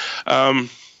 Yeah.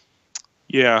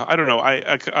 Yeah, I don't know.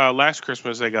 I last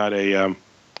Christmas I got I don't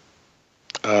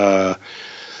know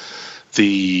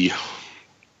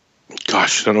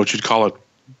what you'd call it,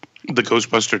 the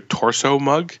Ghostbuster torso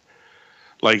mug.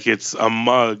 Like it's a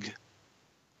mug,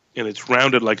 and it's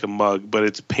rounded like a mug, but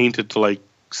it's painted to like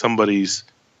somebody's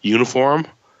uniform.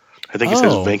 I think it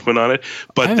says Venkman on it.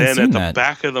 But then at the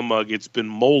back of the mug, it's been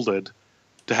molded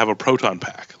to have a proton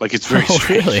pack. Like it's very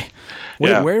strange. Really?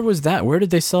 Where was that? Where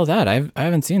did they sell that? I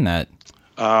haven't seen that.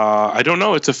 I don't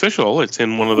know. It's official. It's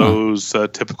in one of those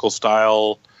typical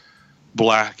style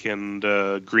black and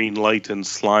green light and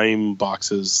slime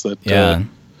boxes that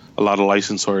a lot of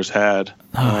licensors had.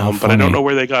 But I don't know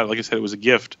where they got it. Like I said, it was a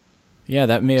gift. Yeah,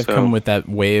 that may have come with that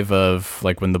wave of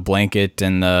like when the blanket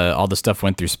and all the stuff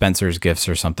went through Spencer's Gifts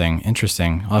or something.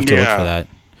 Interesting. I'll have to look for that.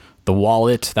 The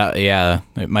wallet,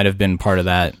 it might have been part of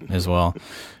that as well.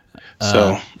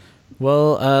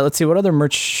 Let's see what other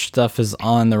merch stuff is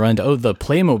on the run. Oh, the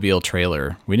Playmobil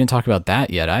trailer. We didn't talk about that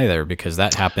yet either because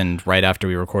that happened right after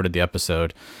we recorded the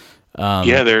episode.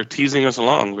 They're teasing us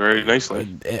along very nicely.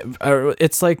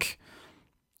 It's like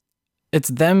it's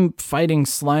them fighting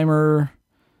Slimer,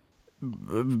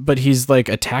 but he's like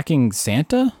attacking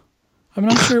Santa. I'm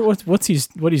not sure what he's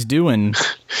doing.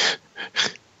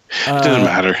 It doesn't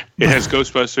matter. It has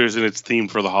Ghostbusters and it's themed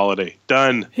for the holiday.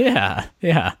 Done. Yeah.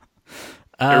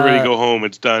 Everybody go home.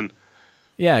 It's done.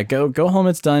 Yeah, go home.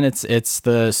 It's done. So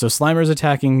Slimer's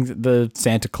attacking the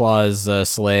Santa Claus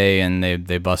sleigh and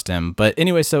they bust him. But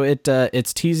anyway, so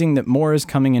it's teasing that more is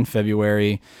coming in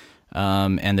February,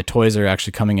 and the toys are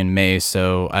actually coming in May.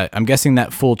 So I'm guessing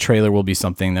that full trailer will be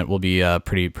something that will be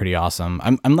pretty awesome.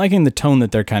 I'm liking the tone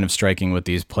that they're kind of striking with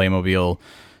these Playmobil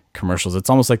commercials. It's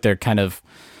almost like they're kind of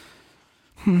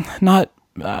not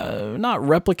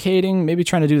replicating, maybe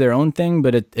trying to do their own thing,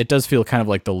 but it does feel kind of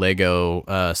like the Lego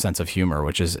sense of humor,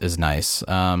 which is nice.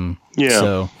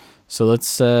 So let's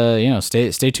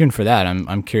stay tuned for that.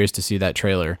 I'm curious to see that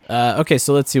trailer. Okay,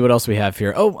 so let's see what else we have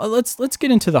here. Oh, let's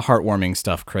get into the heartwarming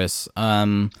stuff, Chris.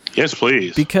 Yes,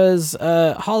 please. Because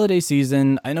holiday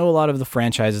season, I know a lot of the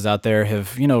franchises out there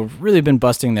have really been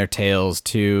busting their tails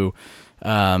to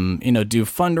do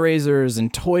fundraisers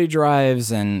and toy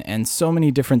drives and so many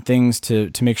different things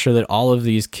to make sure that all of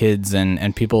these kids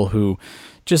and people who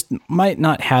just might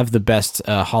not have the best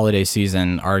holiday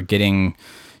season are getting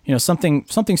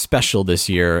something special this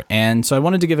year. And so I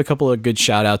wanted to give a couple of good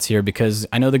shout outs here because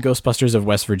I know the Ghostbusters of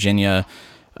West Virginia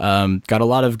got a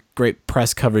lot of great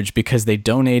press coverage because they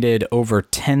donated over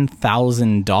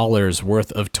 $10,000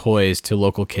 worth of toys to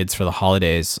local kids for the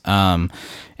holidays. And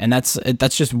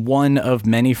that's just one of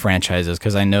many franchises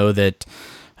because I know that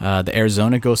the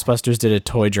Arizona Ghostbusters did a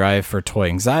toy drive for toy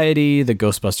anxiety. The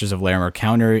Ghostbusters of Larimer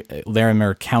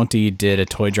County did a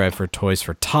toy drive for Toys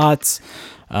for Tots.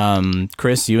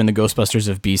 Chris, you and the Ghostbusters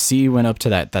of BC went up to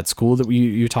that school that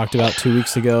you talked about 2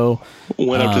 weeks ago.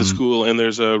 Went up to the school, and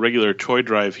there's a regular toy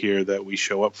drive here that we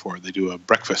show up for. They do a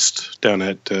breakfast down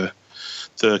at the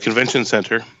convention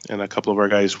center, and a couple of our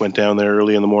guys went down there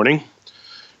early in the morning,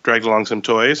 dragged along some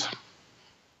toys.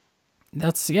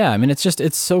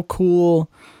 It's so cool.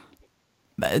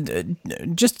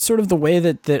 Just sort of the way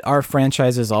that our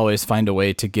franchises always find a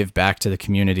way to give back to the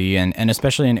community, and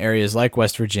especially in areas like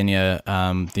West Virginia,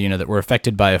 that were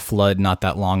affected by a flood not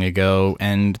that long ago,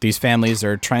 and these families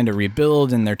are trying to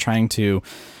rebuild and they're trying to,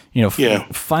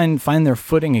 find their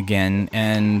footing again,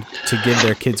 and to give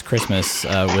their kids Christmas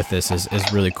with this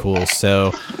is really cool.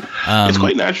 So it's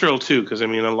quite natural too, because a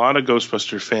lot of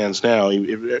Ghostbuster fans now,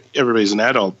 everybody's an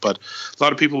adult, but a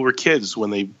lot of people were kids when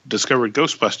they discovered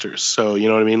Ghostbusters. So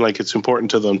like it's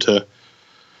important to them to,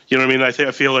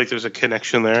 I feel like there's a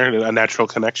connection there, a natural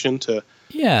connection to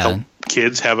help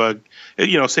kids have a,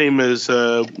 same as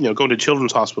going to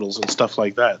children's hospitals and stuff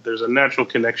like that. There's a natural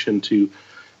connection to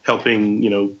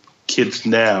helping kids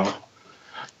now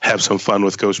have some fun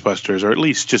with Ghostbusters, or at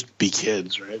least just be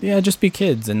kids, right? Yeah, just be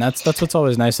kids. And that's what's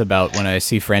always nice about when I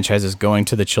see franchises going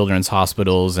to the children's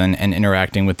hospitals and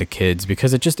interacting with the kids,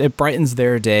 because it brightens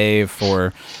their day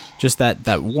for just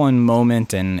that one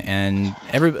moment. And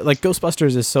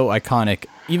Ghostbusters is so iconic,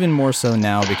 even more so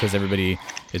now because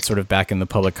it's sort of back in the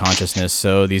public consciousness.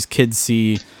 So these kids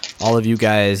see all of you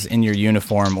guys in your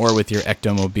uniform or with your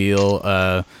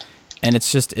Ectomobile, and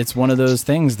it's one of those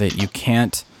things that you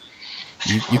can't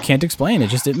explain.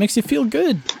 It makes you feel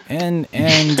good, and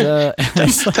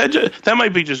that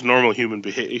might be just normal human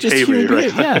behavior,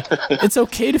 right? Yeah, it's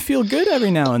okay to feel good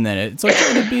every now and then. It's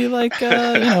okay to be like,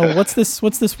 what's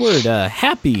this word?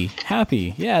 Happy.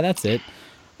 Yeah, that's it.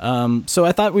 So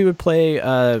I thought we would play.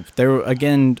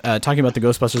 Talking about the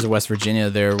Ghostbusters of West Virginia,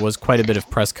 there was quite a bit of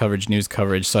press coverage, news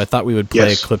coverage. So I thought we would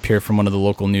play a clip here from one of the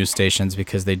local news stations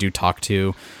because they do talk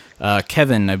to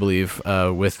Kevin, I believe,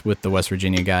 with the West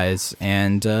Virginia guys,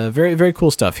 and very, very cool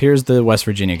stuff. Here's the West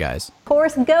Virginia guys. Of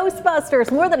course,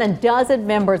 Ghostbusters, more than a dozen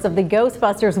members of the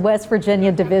Ghostbusters West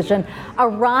Virginia division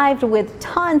arrived with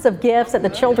tons of gifts at the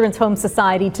Children's Home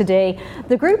Society today.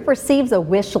 The group receives a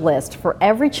wish list for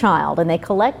every child, and they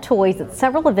collect toys at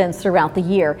several events throughout the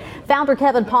year. Founder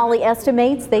Kevin Pauley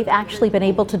estimates they've actually been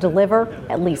able to deliver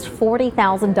at least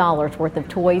 $40,000 worth of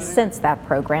toys since that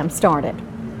program started.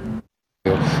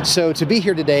 So to be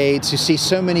here today, to see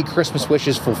so many Christmas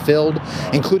wishes fulfilled,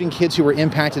 including kids who were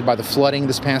impacted by the flooding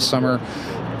this past summer,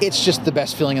 it's just the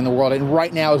best feeling in the world. And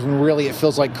right now is when really it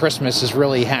feels like Christmas is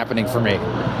really happening for me.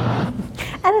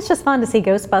 And it's just fun to see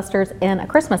Ghostbusters in a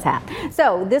Christmas hat.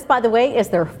 So this, by the way, is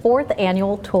their 4th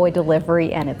annual toy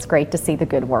delivery, and it's great to see the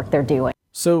good work they're doing.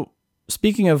 So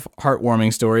speaking of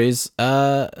heartwarming stories,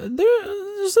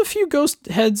 there's a few ghost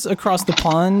heads across the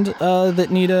pond that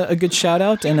need a good shout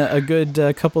out, and a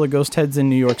good couple of ghost heads in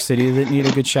New York City that need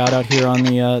a good shout out here on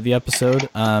the episode.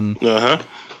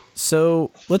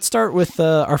 So let's start with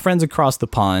our friends across the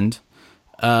pond.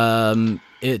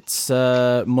 It's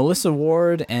Melissa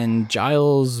Ward and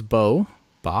Giles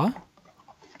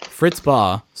Fritz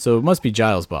Baugh. So it must be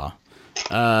Giles Baugh.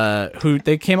 Who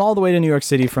they came all the way to New York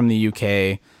City from the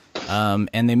UK.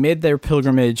 And they made their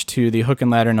pilgrimage to the Hook and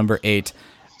Ladder number 8.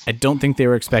 I don't think they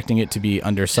were expecting it to be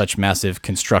under such massive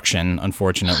construction,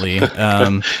 unfortunately.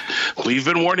 We've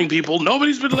been warning people.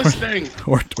 Nobody's been listening.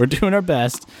 We're doing our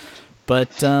best.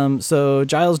 But so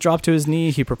Giles dropped to his knee.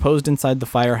 He proposed inside the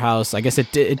firehouse. I guess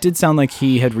it did sound like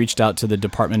he had reached out to the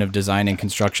Department of Design and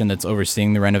Construction that's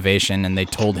overseeing the renovation, and they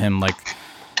told him, like,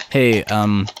 hey,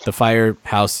 the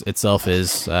firehouse itself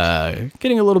is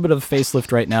getting a little bit of a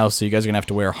facelift right now, so you guys are going to have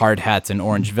to wear hard hats and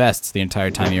orange vests the entire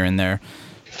time you're in there.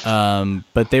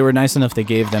 But they were nice enough. They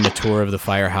gave them a tour of the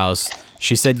firehouse.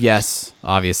 She said yes,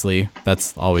 obviously.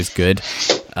 That's always good.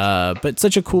 But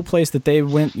such a cool place that they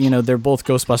went, they're both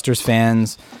Ghostbusters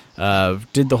fans,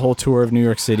 did the whole tour of New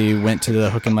York City, went to the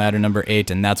Hook and Ladder number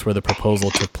 8, and that's where the proposal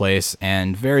took place,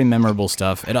 and very memorable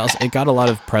stuff. It got a lot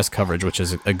of press coverage, which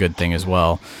is a good thing as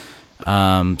well.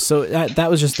 So that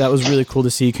was really cool to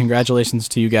see. Congratulations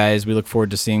to you guys. We look forward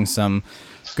to seeing some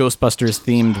Ghostbusters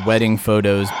themed wedding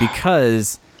photos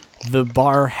because the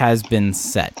bar has been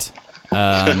set.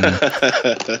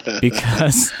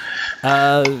 Because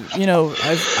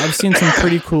I've seen some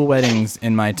pretty cool weddings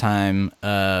in my time,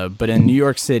 but in New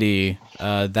York City,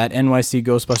 that NYC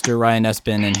Ghostbuster Ryan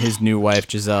Espin and his new wife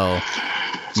Giselle,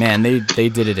 man, they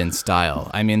did it in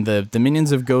style. I mean, the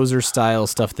Minions of Gozer style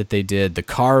stuff that they did. The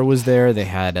car was there. They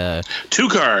had two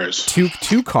cars.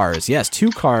 Two cars. Yes,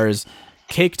 2 cars.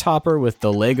 Cake topper with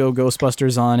the Lego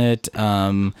Ghostbusters on it.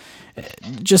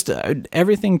 Just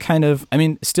everything kind of, I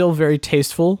mean, still very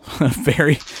tasteful.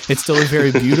 It's still a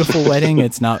very beautiful wedding.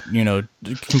 It's not,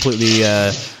 completely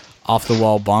off the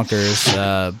wall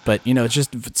bonkers. But it's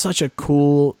just such a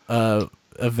cool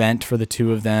event for the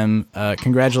two of them.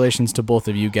 Congratulations to both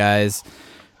of you guys.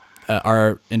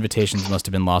 Our invitations must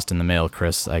have been lost in the mail,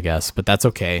 Chris, I guess, but that's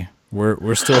okay.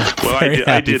 We're still very happy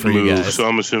I did for you move, guys. so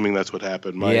I'm assuming that's what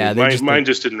happened. Mine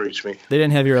just didn't reach me. They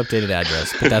didn't have your updated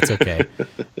address, but that's okay.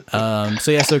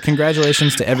 So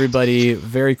congratulations to everybody.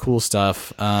 Very cool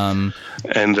stuff. And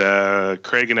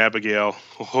Craig and Abigail.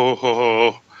 Ho,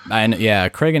 ho, ho.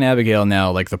 Craig and Abigail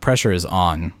now, like, the pressure is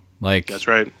on. Like, that's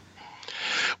right.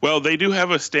 Well, they do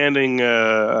have a standing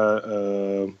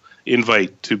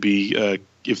invite to be,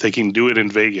 if they can do it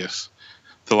in Vegas.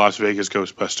 The Las Vegas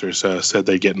Ghostbusters said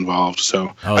they'd get involved,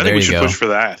 so I think we should push for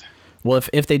that. Well,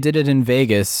 if they did it in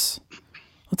Vegas,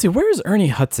 let's see, where is Ernie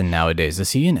Hudson nowadays?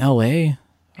 Is he in L.A.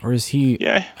 or is he?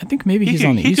 Yeah, I think maybe he's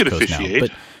on the East Coast now.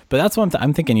 But that's what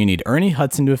I'm thinking. You need Ernie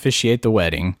Hudson to officiate the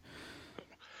wedding.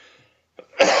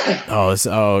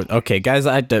 Okay, guys.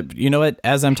 You know what?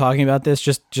 As I'm talking about this,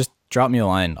 just drop me a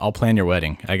line. I'll plan your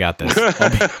wedding. I got this.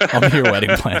 I'll be your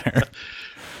wedding planner.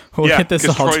 We'll get this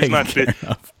all taken care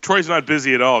of. Troy's not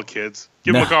busy at all, kids.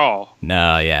 Give him a call.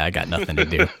 No, I got nothing to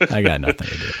do.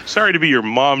 Sorry to be your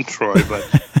mom, Troy, but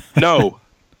no.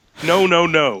 No.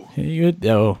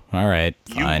 All right.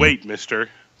 Fine. You wait, mister.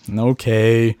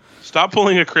 Okay. Stop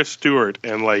pulling a Chris Stewart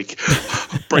and, like,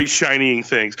 bright, shining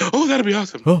things. Oh, that'd be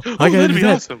awesome. That'd be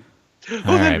awesome.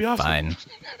 All right, awesome. Fine.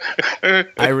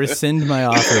 I rescind my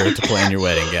offer to plan your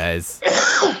wedding, guys.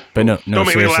 But no, don't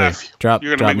make seriously. Me laugh.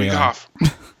 You're gonna make me cough.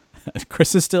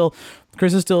 Chris is still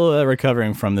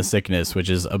recovering from the sickness,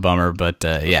 which is a bummer. But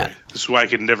yeah, this is why I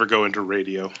could never go into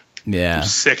radio. Yeah, I'm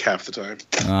sick half the time.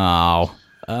 Oh,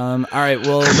 all right.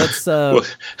 Well, let's.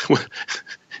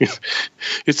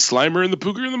 It's Slimer and the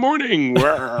Pooker in the morning.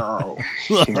 Wow.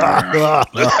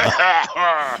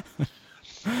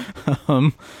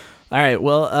 All right.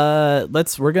 Well,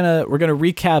 we're gonna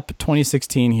recap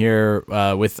 2016 here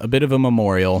with a bit of a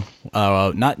memorial.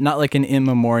 Not like an in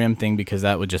memoriam thing, because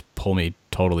that would just pull me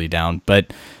totally down,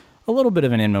 but a little bit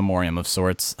of an in memoriam of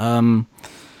sorts.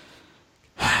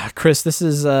 Chris, this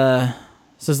is the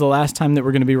last time that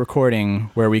we're going to be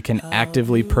recording where we can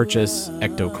actively purchase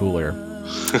Ecto Cooler.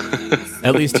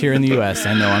 At least here in the U.S.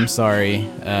 I know. I'm sorry,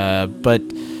 but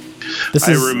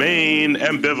I remain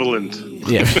ambivalent.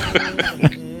 Yeah.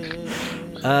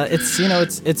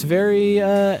 It's very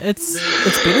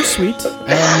it's bittersweet.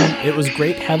 It was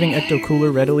great having Ecto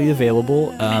Cooler readily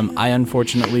available. I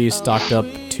unfortunately stocked up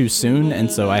too soon,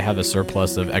 and so I have a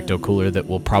surplus of Ecto Cooler that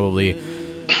will probably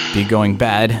be going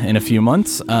bad in a few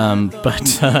months.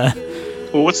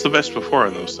 Well, what's the best before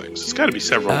on those things? It's got to be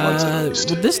several months at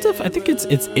least. Well, this stuff, I think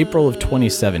it's April of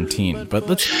 2017. But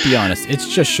let's be honest,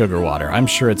 it's just sugar water. I'm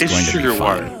sure it's going to be fine.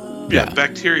 Water. Yeah,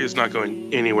 bacteria is not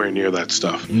going anywhere near that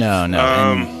stuff. No.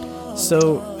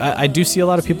 So I do see a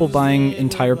lot of people buying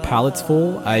entire pallets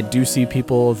full. I do see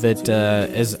people that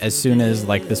as soon as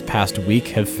like this past week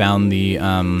have found the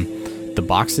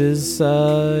boxes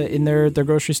in their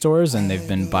grocery stores, and they've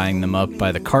been buying them up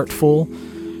by the cart full.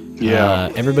 Yeah,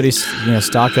 everybody's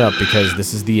stock up, because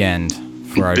this is the end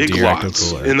for our Big dear Lots.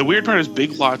 Ecto Cooler. And the weird part is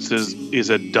Big Lots is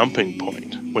a dumping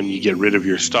point. When you get rid of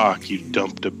your stock, you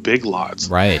dump to Big Lots.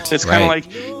 Right. And it's kind of like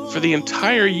for the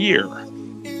entire year,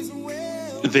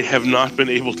 they have not been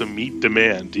able to meet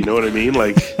demand. Do you know what I mean?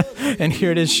 Like, and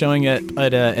here it is showing at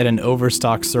an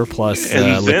overstock surplus.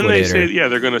 And then they liquidator. say,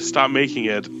 they're going to stop making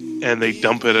it, and they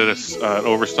dump it at an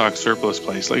overstock surplus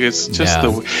place. Like, it's just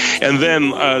and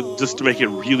then just to make it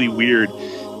really weird,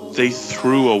 they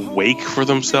threw a wake for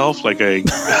themselves, like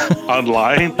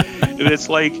online, and it's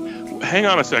like, hang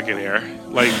on a second here,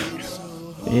 like,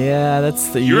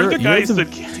 that's you're the guys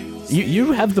that.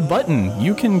 You have the button.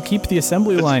 You can keep the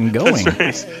assembly line going.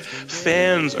 That's right.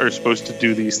 Fans are supposed to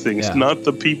do these things, not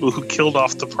the people who killed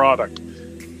off the product.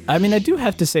 I mean, I do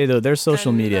have to say, though, their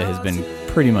social media has been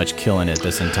pretty much killing it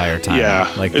this entire time. Yeah.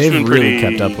 Like, they've really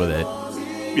kept up with it.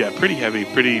 Yeah, pretty heavy,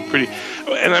 pretty.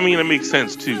 And I mean, it makes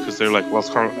sense, too, because they're like, well,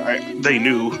 they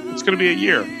knew it's going to be a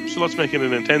year, so let's make it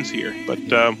an intense year. But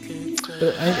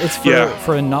it's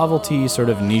for a novelty sort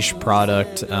of niche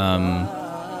product.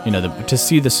 To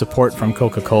see the support from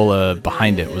Coca-Cola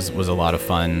behind it was a lot of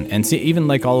fun, and see even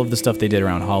like all of the stuff they did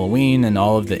around Halloween and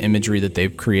all of the imagery that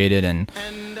they've created, and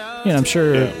I'm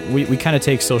sure we kind of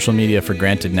take social media for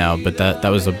granted now, but that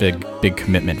was a big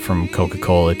commitment from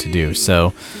Coca-Cola to do.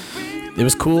 So it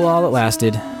was cool while it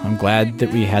lasted. I'm glad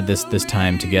that we had this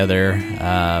time together.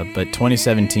 But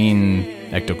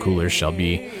 2017 Ecto Coolers shall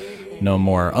be no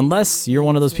more, unless you're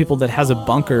one of those people that has a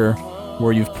bunker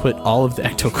where you've put all of the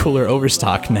Ecto Cooler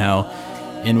overstock now,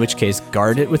 in which case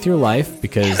guard it with your life,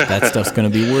 because that stuff's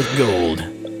going to be worth gold.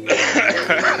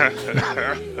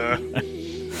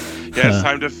 It's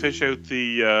time to fish out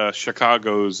the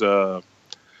Chicago's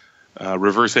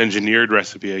reverse engineered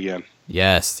recipe again.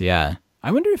 Yes, yeah.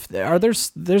 I wonder if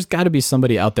there's got to be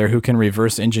somebody out there who can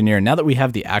reverse engineer, now that we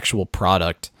have the actual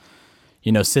product,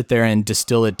 sit there and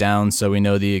distill it down so we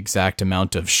know the exact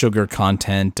amount of sugar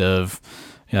content of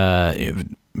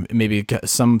maybe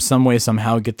some way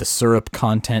somehow get the syrup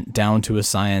content down to a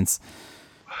science.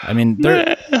 I mean,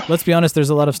 let's be honest, there's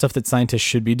a lot of stuff that scientists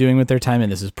should be doing with their time, and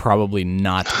this is probably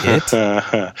not it.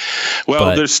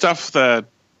 There's stuff that,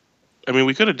 I mean,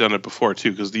 we could have done it before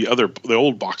too, because the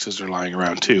old boxes are lying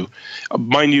around too.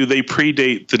 Mind you, they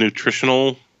predate the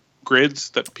nutritional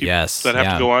grids that people have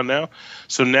to go on now.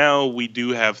 So now we do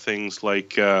have things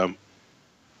like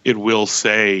it will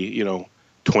say,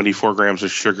 24 grams of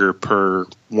sugar per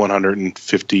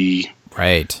 150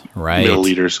 right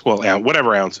milliliters. Well,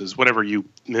 whatever ounces, whatever you.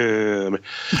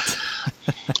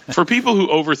 For people who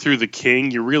overthrew the king,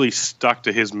 you're really stuck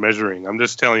to his measuring. I'm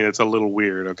just telling you, it's a little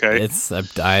weird. Okay,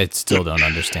 I still don't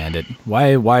understand it.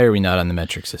 Why are we not on the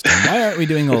metric system? Why aren't we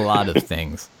doing a lot of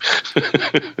things?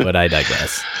 But I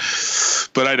digress.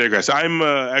 I'm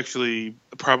actually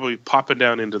probably popping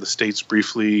down into the States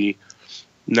briefly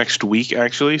next week,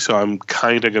 actually. So I'm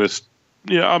kind of going to,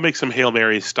 I'll make some Hail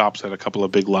Mary stops at a couple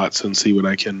of Big Lots and see what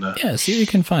I can. See what you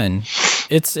can find.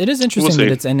 It is interesting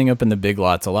that it's ending up in the Big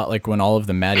Lots, a lot like when all of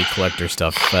the Maddie Collector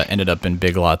stuff ended up in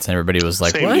Big Lots, and everybody was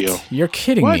like, "What? Deal. You're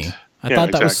kidding me? I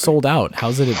thought that was sold out.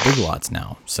 How's it at Big Lots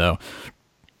now?" So,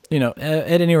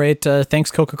 at any rate, thanks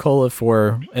Coca-Cola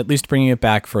for at least bringing it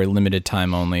back for a limited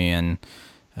time only, and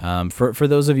for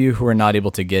those of you who are not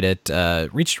able to get it,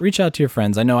 reach out to your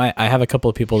friends. I know I have a couple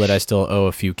of people that I still owe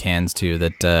a few cans to.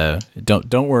 That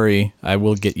don't worry, I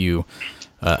will get you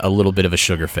a little bit of a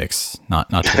sugar fix. Not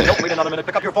too Don't wait another minute.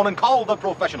 Pick up your phone and call the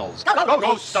professionals.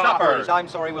 Go Stoppers! I'm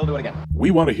sorry, we'll do it again.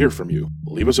 We want to hear from you.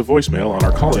 Leave us a voicemail on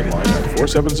our call-in line at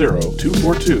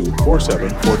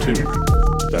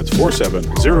 470-242-4742. That's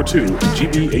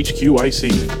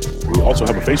 4702-GBHQIC. We also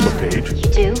have a Facebook page.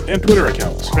 You do? And Twitter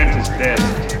accounts. Spence is dead.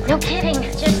 No kidding.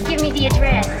 Just give me the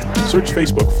address. Search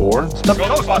Facebook for The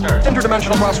Ghostbusters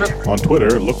Interdimensional Cross Rip. On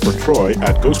Twitter, look for Troy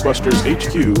at Ghostbusters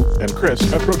HQ and Chris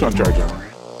at Proton Charger.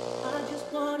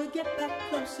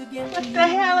 What the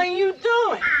hell are you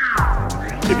doing?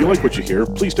 If you like what you hear,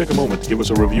 please take a moment to give us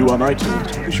a review on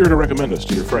iTunes. Be sure to recommend us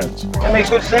to your friends. That makes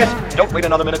good sense. Don't wait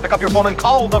another minute. Pick up your phone and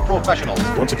call the professionals.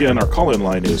 Once again, our call-in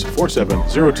line is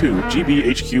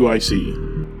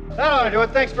 4702-GBHQIC. That ought to do it.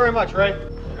 Thanks very much, Ray.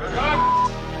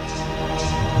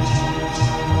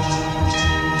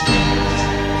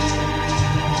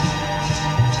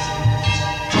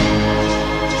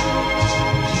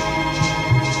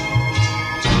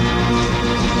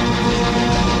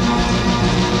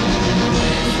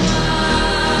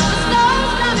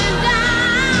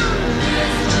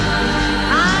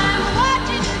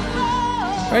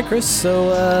 All right, Chris. So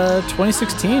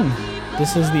 2016.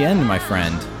 This is the end, my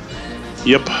friend.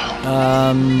 Yep.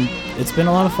 It's been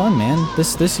a lot of fun, man.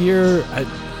 This year, I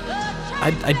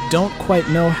don't quite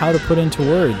know how to put into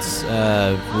words.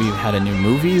 We've had a new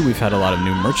movie. We've had a lot of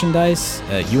new merchandise.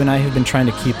 You and I have been trying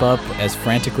to keep up as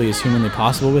frantically as humanly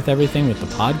possible with everything with the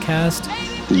podcast.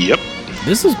 Yep.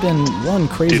 This has been one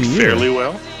crazy Did year. fairly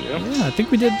well. Yep. Yeah, I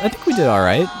think we did all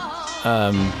right.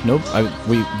 Nope.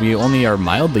 We only are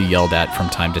mildly yelled at from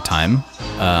time to time.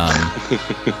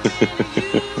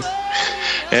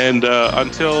 And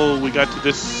until we got to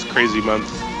this crazy month,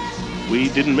 we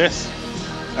didn't miss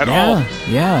at all.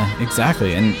 Yeah,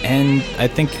 exactly. And I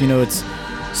think it's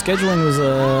scheduling was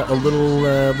a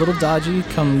little dodgy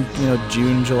come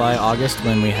June, July, August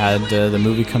when we had the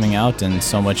movie coming out and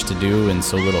so much to do and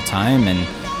so little time, and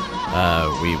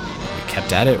we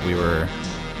kept at it. We were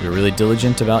really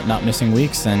diligent about not missing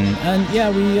weeks, and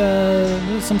yeah, we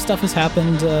some stuff has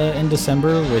happened in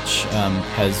December, which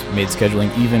has made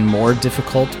scheduling even more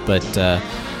difficult. But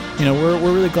we're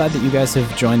really glad that you guys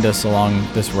have joined us along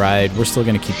this ride. We're still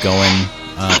going to keep going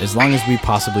as long as we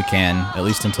possibly can, at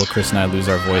least until Chris and I lose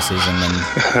our voices, and then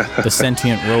the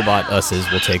sentient robot us's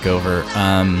will take over.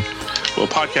 Well,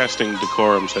 podcasting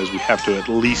decorum says we have to at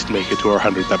least make it to our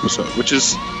 100th episode, which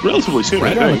is relatively soon.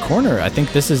 Right around the corner. I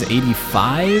think this is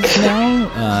 85 now,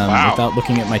 wow. Without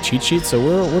looking at my cheat sheet. So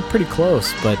we're pretty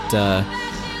close. But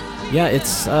yeah,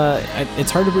 it's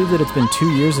hard to believe that it's been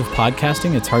 2 years of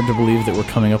podcasting. It's hard to believe that we're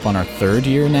coming up on our third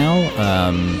year now.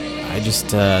 It's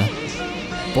to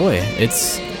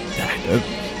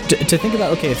think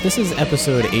about. Okay, if this is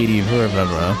episode 80, blah, blah,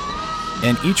 blah,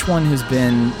 and each one has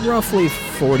been roughly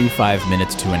 45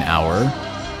 minutes to an hour.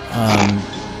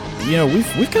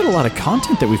 We've got a lot of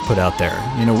content that we've put out there.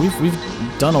 We've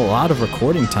done a lot of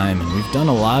recording time, and we've done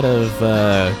a lot of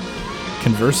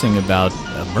conversing about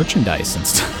merchandise and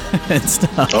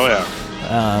stuff. Oh yeah.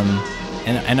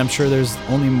 And I'm sure there's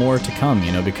only more to come.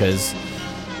 Because.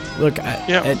 Look,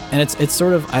 it's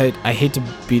sort of, I hate to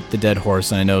beat the dead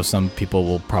horse, and I know some people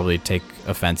will probably take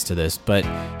offense to this, but,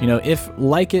 if,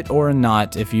 like it or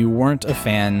not, if you weren't a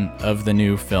fan of the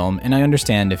new film, and I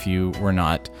understand if you were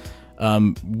not,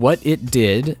 what it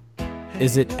did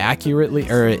is it actively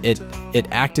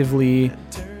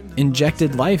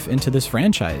injected life into this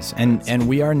franchise, and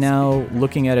we are now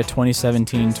looking at a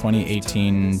 2017,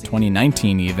 2018,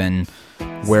 2019 even,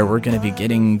 where we're going to be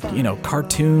getting,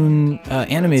 cartoon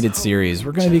animated series.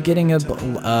 We're going to be getting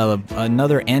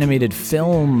another animated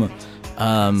film.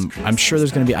 I'm sure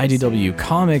there's going to be IDW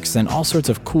comics and all sorts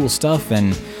of cool stuff.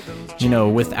 And,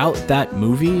 without that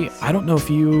movie, I don't know if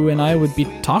you and I would be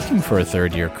talking for a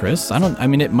third year, Chris.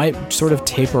 It might sort of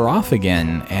taper off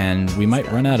again, and we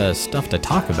might run out of stuff to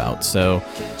talk about. So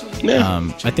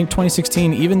I think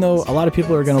 2016, even though a lot of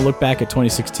people are going to look back at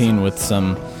 2016 with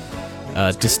some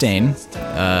disdain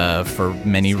for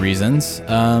many reasons.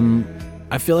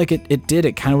 I feel like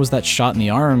it kind of was that shot in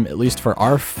the arm, at least for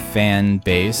our fan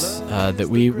base, that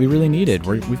we really needed.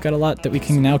 We've got a lot that we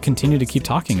can now continue to keep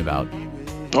talking about.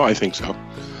 Oh, I think so.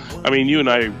 You and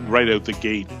I, right out the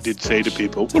gate, did say to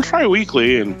people, we'll try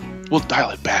weekly and we'll dial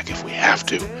it back if we have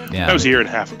to. Yeah. That was a year and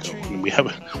a half ago. We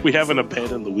haven't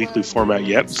abandoned the weekly format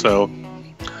yet, so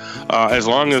as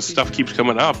long as stuff keeps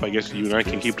coming up, I guess you and I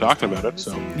can keep talking about it.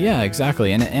 So yeah,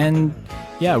 exactly. And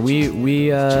Yeah,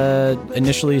 we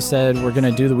initially said we're going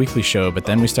to do the weekly show, but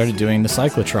then we started doing the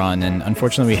cyclotron, and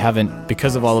unfortunately we haven't,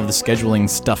 because of all of the scheduling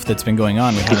stuff that's been going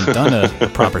on, we haven't done a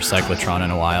proper cyclotron in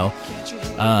a while.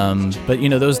 But you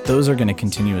know, those are going to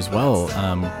continue as well.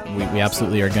 We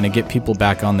absolutely are going to get people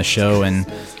back on the show, and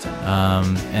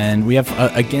we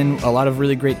have again a lot of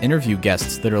really great interview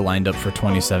guests that are lined up for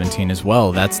 2017 as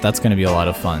well. That's going to be a lot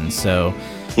of fun. So,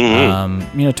 you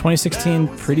know, 2016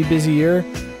 pretty busy year.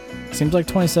 Seems like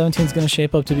 2017 is going to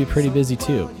shape up to be pretty busy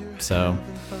too. So,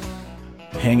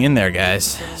 hang in there,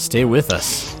 guys. Stay with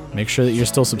us. Make sure that you're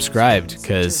still subscribed,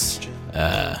 because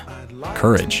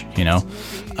courage, you know.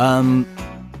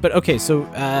 But okay, so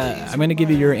I'm going to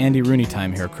give you your Andy Rooney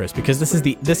time here, Chris, because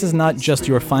this is not just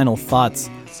your final thoughts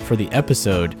for the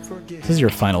episode. This is your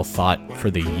final thought for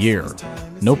the year.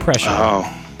 No pressure. Oh,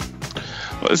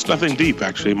 well, it's nothing deep,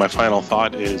 actually. My final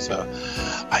thought is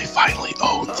I finally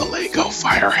own the Lego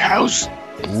Firehouse.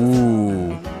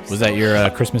 Ooh, was that your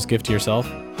Christmas gift to yourself?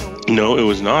 No, it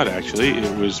was not, actually.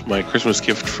 It was my Christmas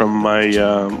gift from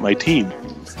my team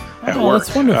at work.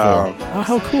 That's wonderful. Oh,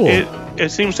 how cool. It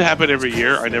seems to happen every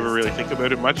year. I never really think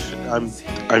about it much.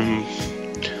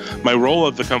 My role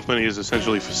at the company is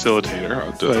essentially facilitator.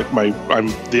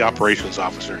 I'm the operations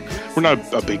officer. We're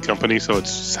not a big company, so it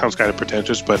sounds kind of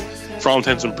pretentious, but for all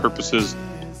intents and purposes,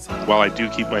 while I do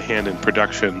keep my hand in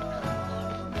production,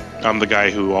 I'm the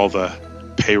guy who all the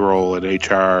payroll and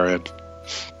HR and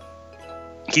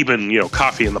keeping, you know,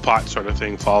 coffee in the pot sort of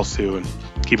thing falls to, and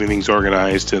keeping things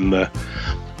organized, and the,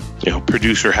 you know,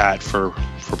 producer hat for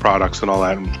products and all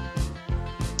that. And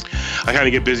I kind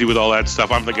of get busy with all that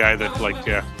stuff. I'm the guy that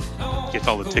gets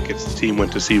all the tickets. The team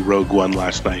went to see Rogue One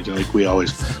last night. Like, we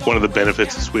always, one of the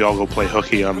benefits is we all go play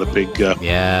hooky on the big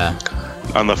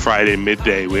on the Friday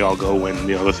midday. We all go when,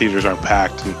 you know, the theaters aren't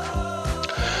packed. And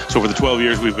so for the 12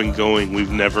 years we've been going,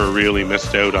 we've never really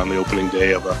missed out on the opening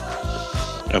day of a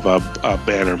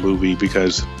banner movie,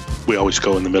 because we always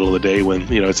go in the middle of the day when,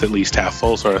 you know, it's at least half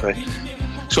full sort of thing.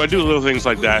 So I do little things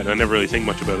like that, and I never really think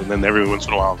much about it. And then every once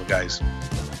in a while, the guys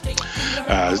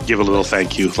give a little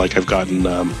thank you. Like, I've gotten,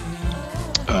 I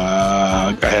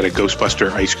had a Ghostbuster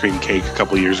ice cream cake a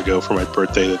couple years ago for my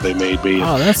birthday that they made me.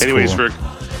 Oh, that's anyways, cool.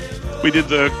 We did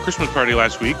the Christmas party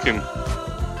last week, and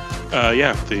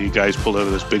the guys pulled out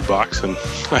of this big box, and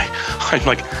I'm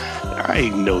like, I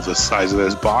know the size of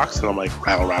this box, and I'm like,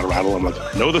 rattle, rattle, rattle. I'm like,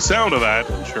 I know the sound of that,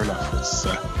 and sure enough, it's.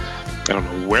 I don't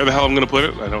know where the hell I'm going to put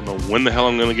it. I don't know when the hell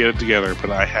I'm going to get it together, but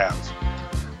I have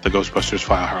the Ghostbusters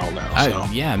file now. So.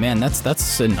 Yeah, man,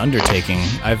 that's an undertaking.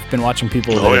 I've been watching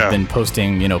people that have been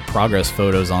posting, you know, progress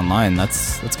photos online.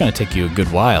 That's going to take you a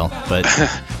good while, but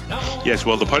yes.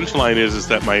 Well, the punchline is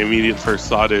that my immediate first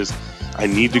thought is I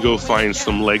need to go find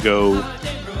some Lego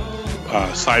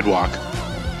sidewalk,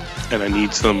 and I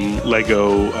need some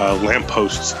Lego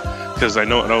lampposts, because I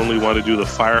not only want to do the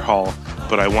fire hall,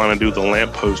 but I want to do the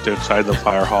lamppost outside the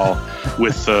fire hall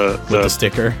with the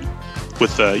sticker,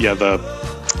 with the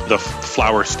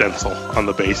flower stencil on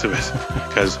the base of it,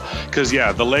 because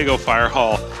the Lego fire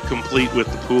hall, complete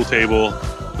with the pool table,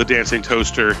 the dancing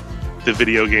toaster, the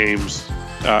video games,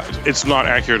 it's not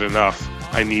accurate enough.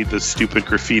 I need the stupid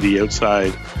graffiti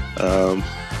outside,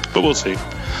 but we'll see.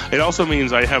 It also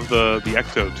means I have the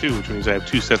Ecto too, which means I have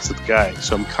two sets of the guys.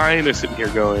 So I'm kind of sitting here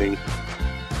going,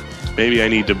 maybe I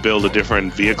need to build a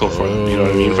different vehicle for them, you know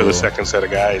what I mean, for the second set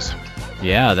of guys.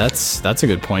 Yeah, that's a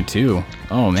good point too.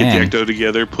 Oh, man. Get the Ecto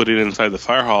together, put it inside the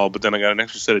fire hall, but then I got an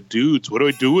extra set of dudes. What do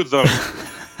I do with them?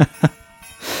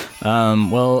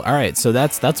 Well, all right, so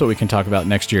that's what we can talk about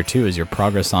next year too, is your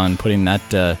progress on putting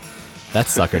that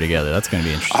sucker together. That's going to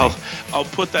be interesting. I'll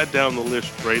put that down the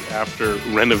list right after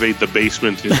renovate the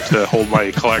basement to hold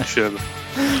my collection,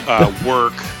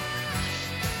 work.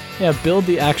 Yeah, build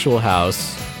the actual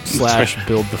house /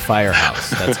 build the firehouse.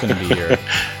 That's going to be your...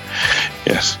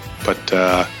 Yes, but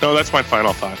no, that's my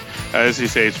final thought. As you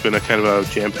say, it's been a kind of a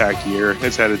jam-packed year.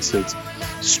 It's had its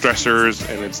stressors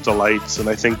and its delights, and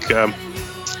I think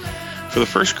for the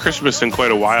first Christmas in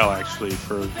quite a while, actually,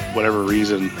 for whatever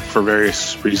reason, for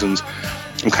various reasons,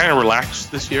 I'm kind of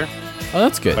relaxed this year. Oh,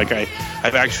 that's good. Like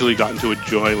I've actually gotten to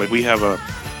enjoy. Like we've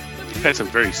had some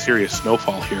very serious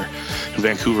snowfall here. In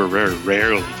Vancouver, very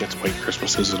rarely gets white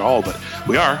Christmases at all, but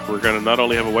we're going to not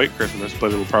only have a white Christmas,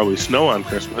 but it'll probably snow on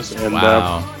Christmas. And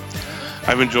wow.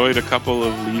 I've enjoyed a couple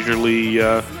of leisurely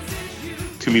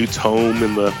commutes home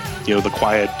in the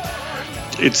quiet.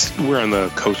 We're on the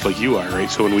coast like you are, right?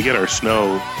 So when we get our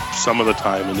snow, some of the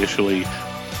time initially,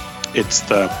 it's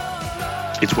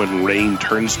when rain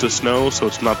turns to snow, so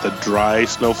it's not the dry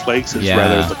snowflakes, it's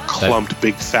rather the clumped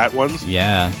big fat ones.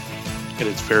 Yeah. and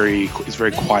it's very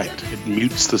quiet. It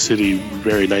mutes the city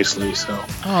very nicely. So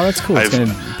oh, that's cool. It's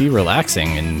gonna be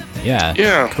relaxing and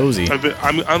cozy.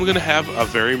 I'm gonna have a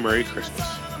very Merry Christmas.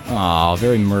 Oh,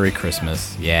 very Merry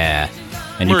Christmas. Yeah,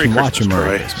 and Merry you can watch a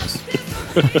Merry Christmas.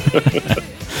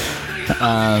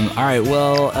 All right.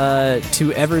 Well,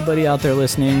 to everybody out there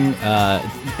listening,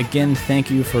 again,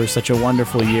 thank you for such a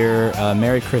wonderful year.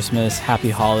 Merry Christmas, Happy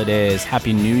Holidays,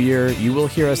 Happy New Year. You will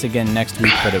hear us again next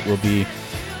week, but it will be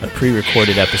a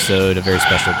pre-recorded episode, a very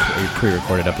special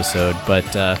pre-recorded episode. But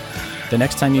the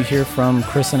next time you hear from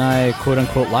Chris and I, quote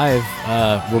unquote, live,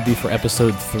 will be for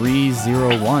episode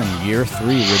 301. Year 3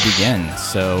 will begin.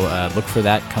 So look for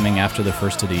that coming after the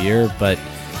first of the year. But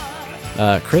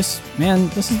Chris, man,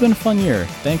 this has been a fun year.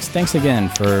 Thanks again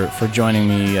for joining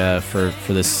me for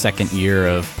this second year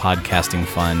of podcasting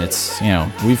fun. It's,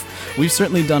 we've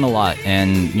certainly done a lot,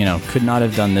 and could not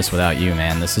have done this without you,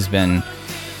 man. This has been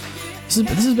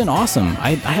awesome.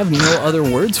 I have no other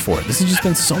words for it. This has just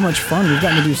been so much fun. We've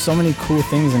gotten to do so many cool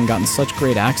things and gotten such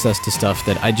great access to stuff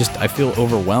that I feel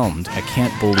overwhelmed. I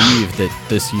can't believe that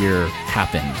this year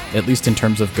happened, at least in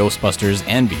terms of Ghostbusters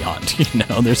and beyond.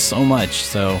 There's so much.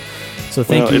 So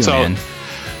thank you, man.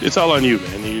 It's all on you,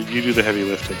 man. You do the heavy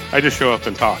lifting. I just show up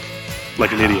and talk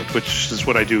like an idiot, which is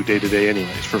what I do day to day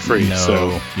anyways, for free. No,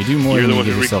 so you do more than you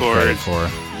give yourself credit for.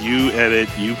 You edit,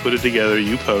 you put it together,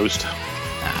 you post.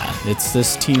 It's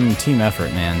this team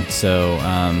effort, man. So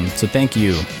thank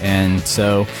you. And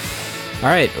so, all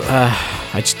right,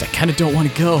 I kind of don't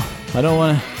want to go. I don't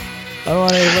want to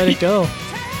let it go.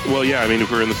 Well, yeah, I mean,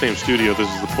 if we're in the same studio, this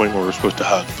is the point where we're supposed to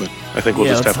hug. But I think we'll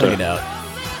just have to hug it out.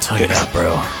 Hug it out,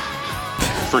 bro.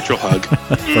 Virtual hug.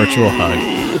 Virtual hug.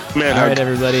 Man, all right,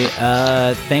 everybody.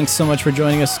 Thanks so much for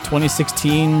joining us.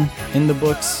 2016 in the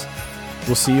books.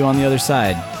 We'll see you on the other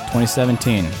side.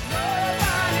 2017.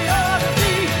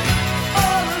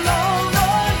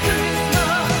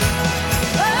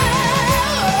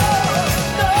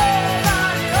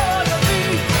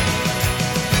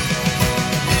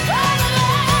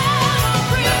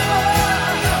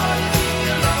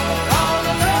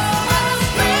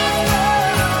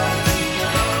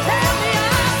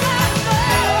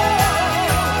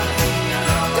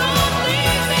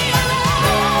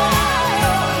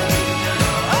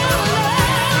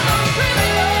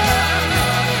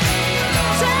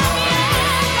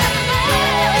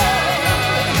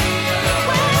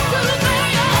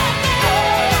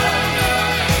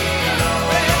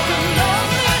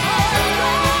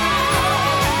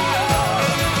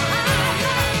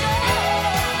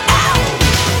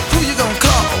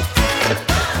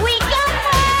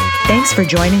 Thanks for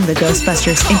joining the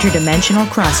Ghostbusters Interdimensional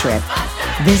Crossrip.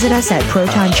 Visit us at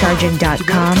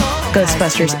protoncharging.com,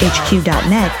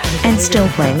 ghostbustershq.net, and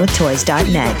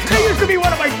stillplayingwithtoys.net. That used to be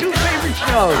one of my 2 favorite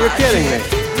shows. You're kidding me.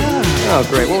 Oh,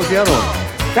 great. What was the other one?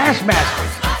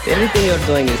 Bassmasters. Everything you're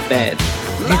doing is bad.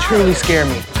 You truly scare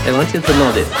me. I want you to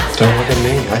know this. Don't look at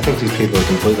me. I think these people are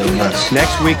completely nuts.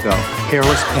 Next week, though,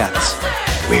 hairless pets.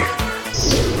 Weird.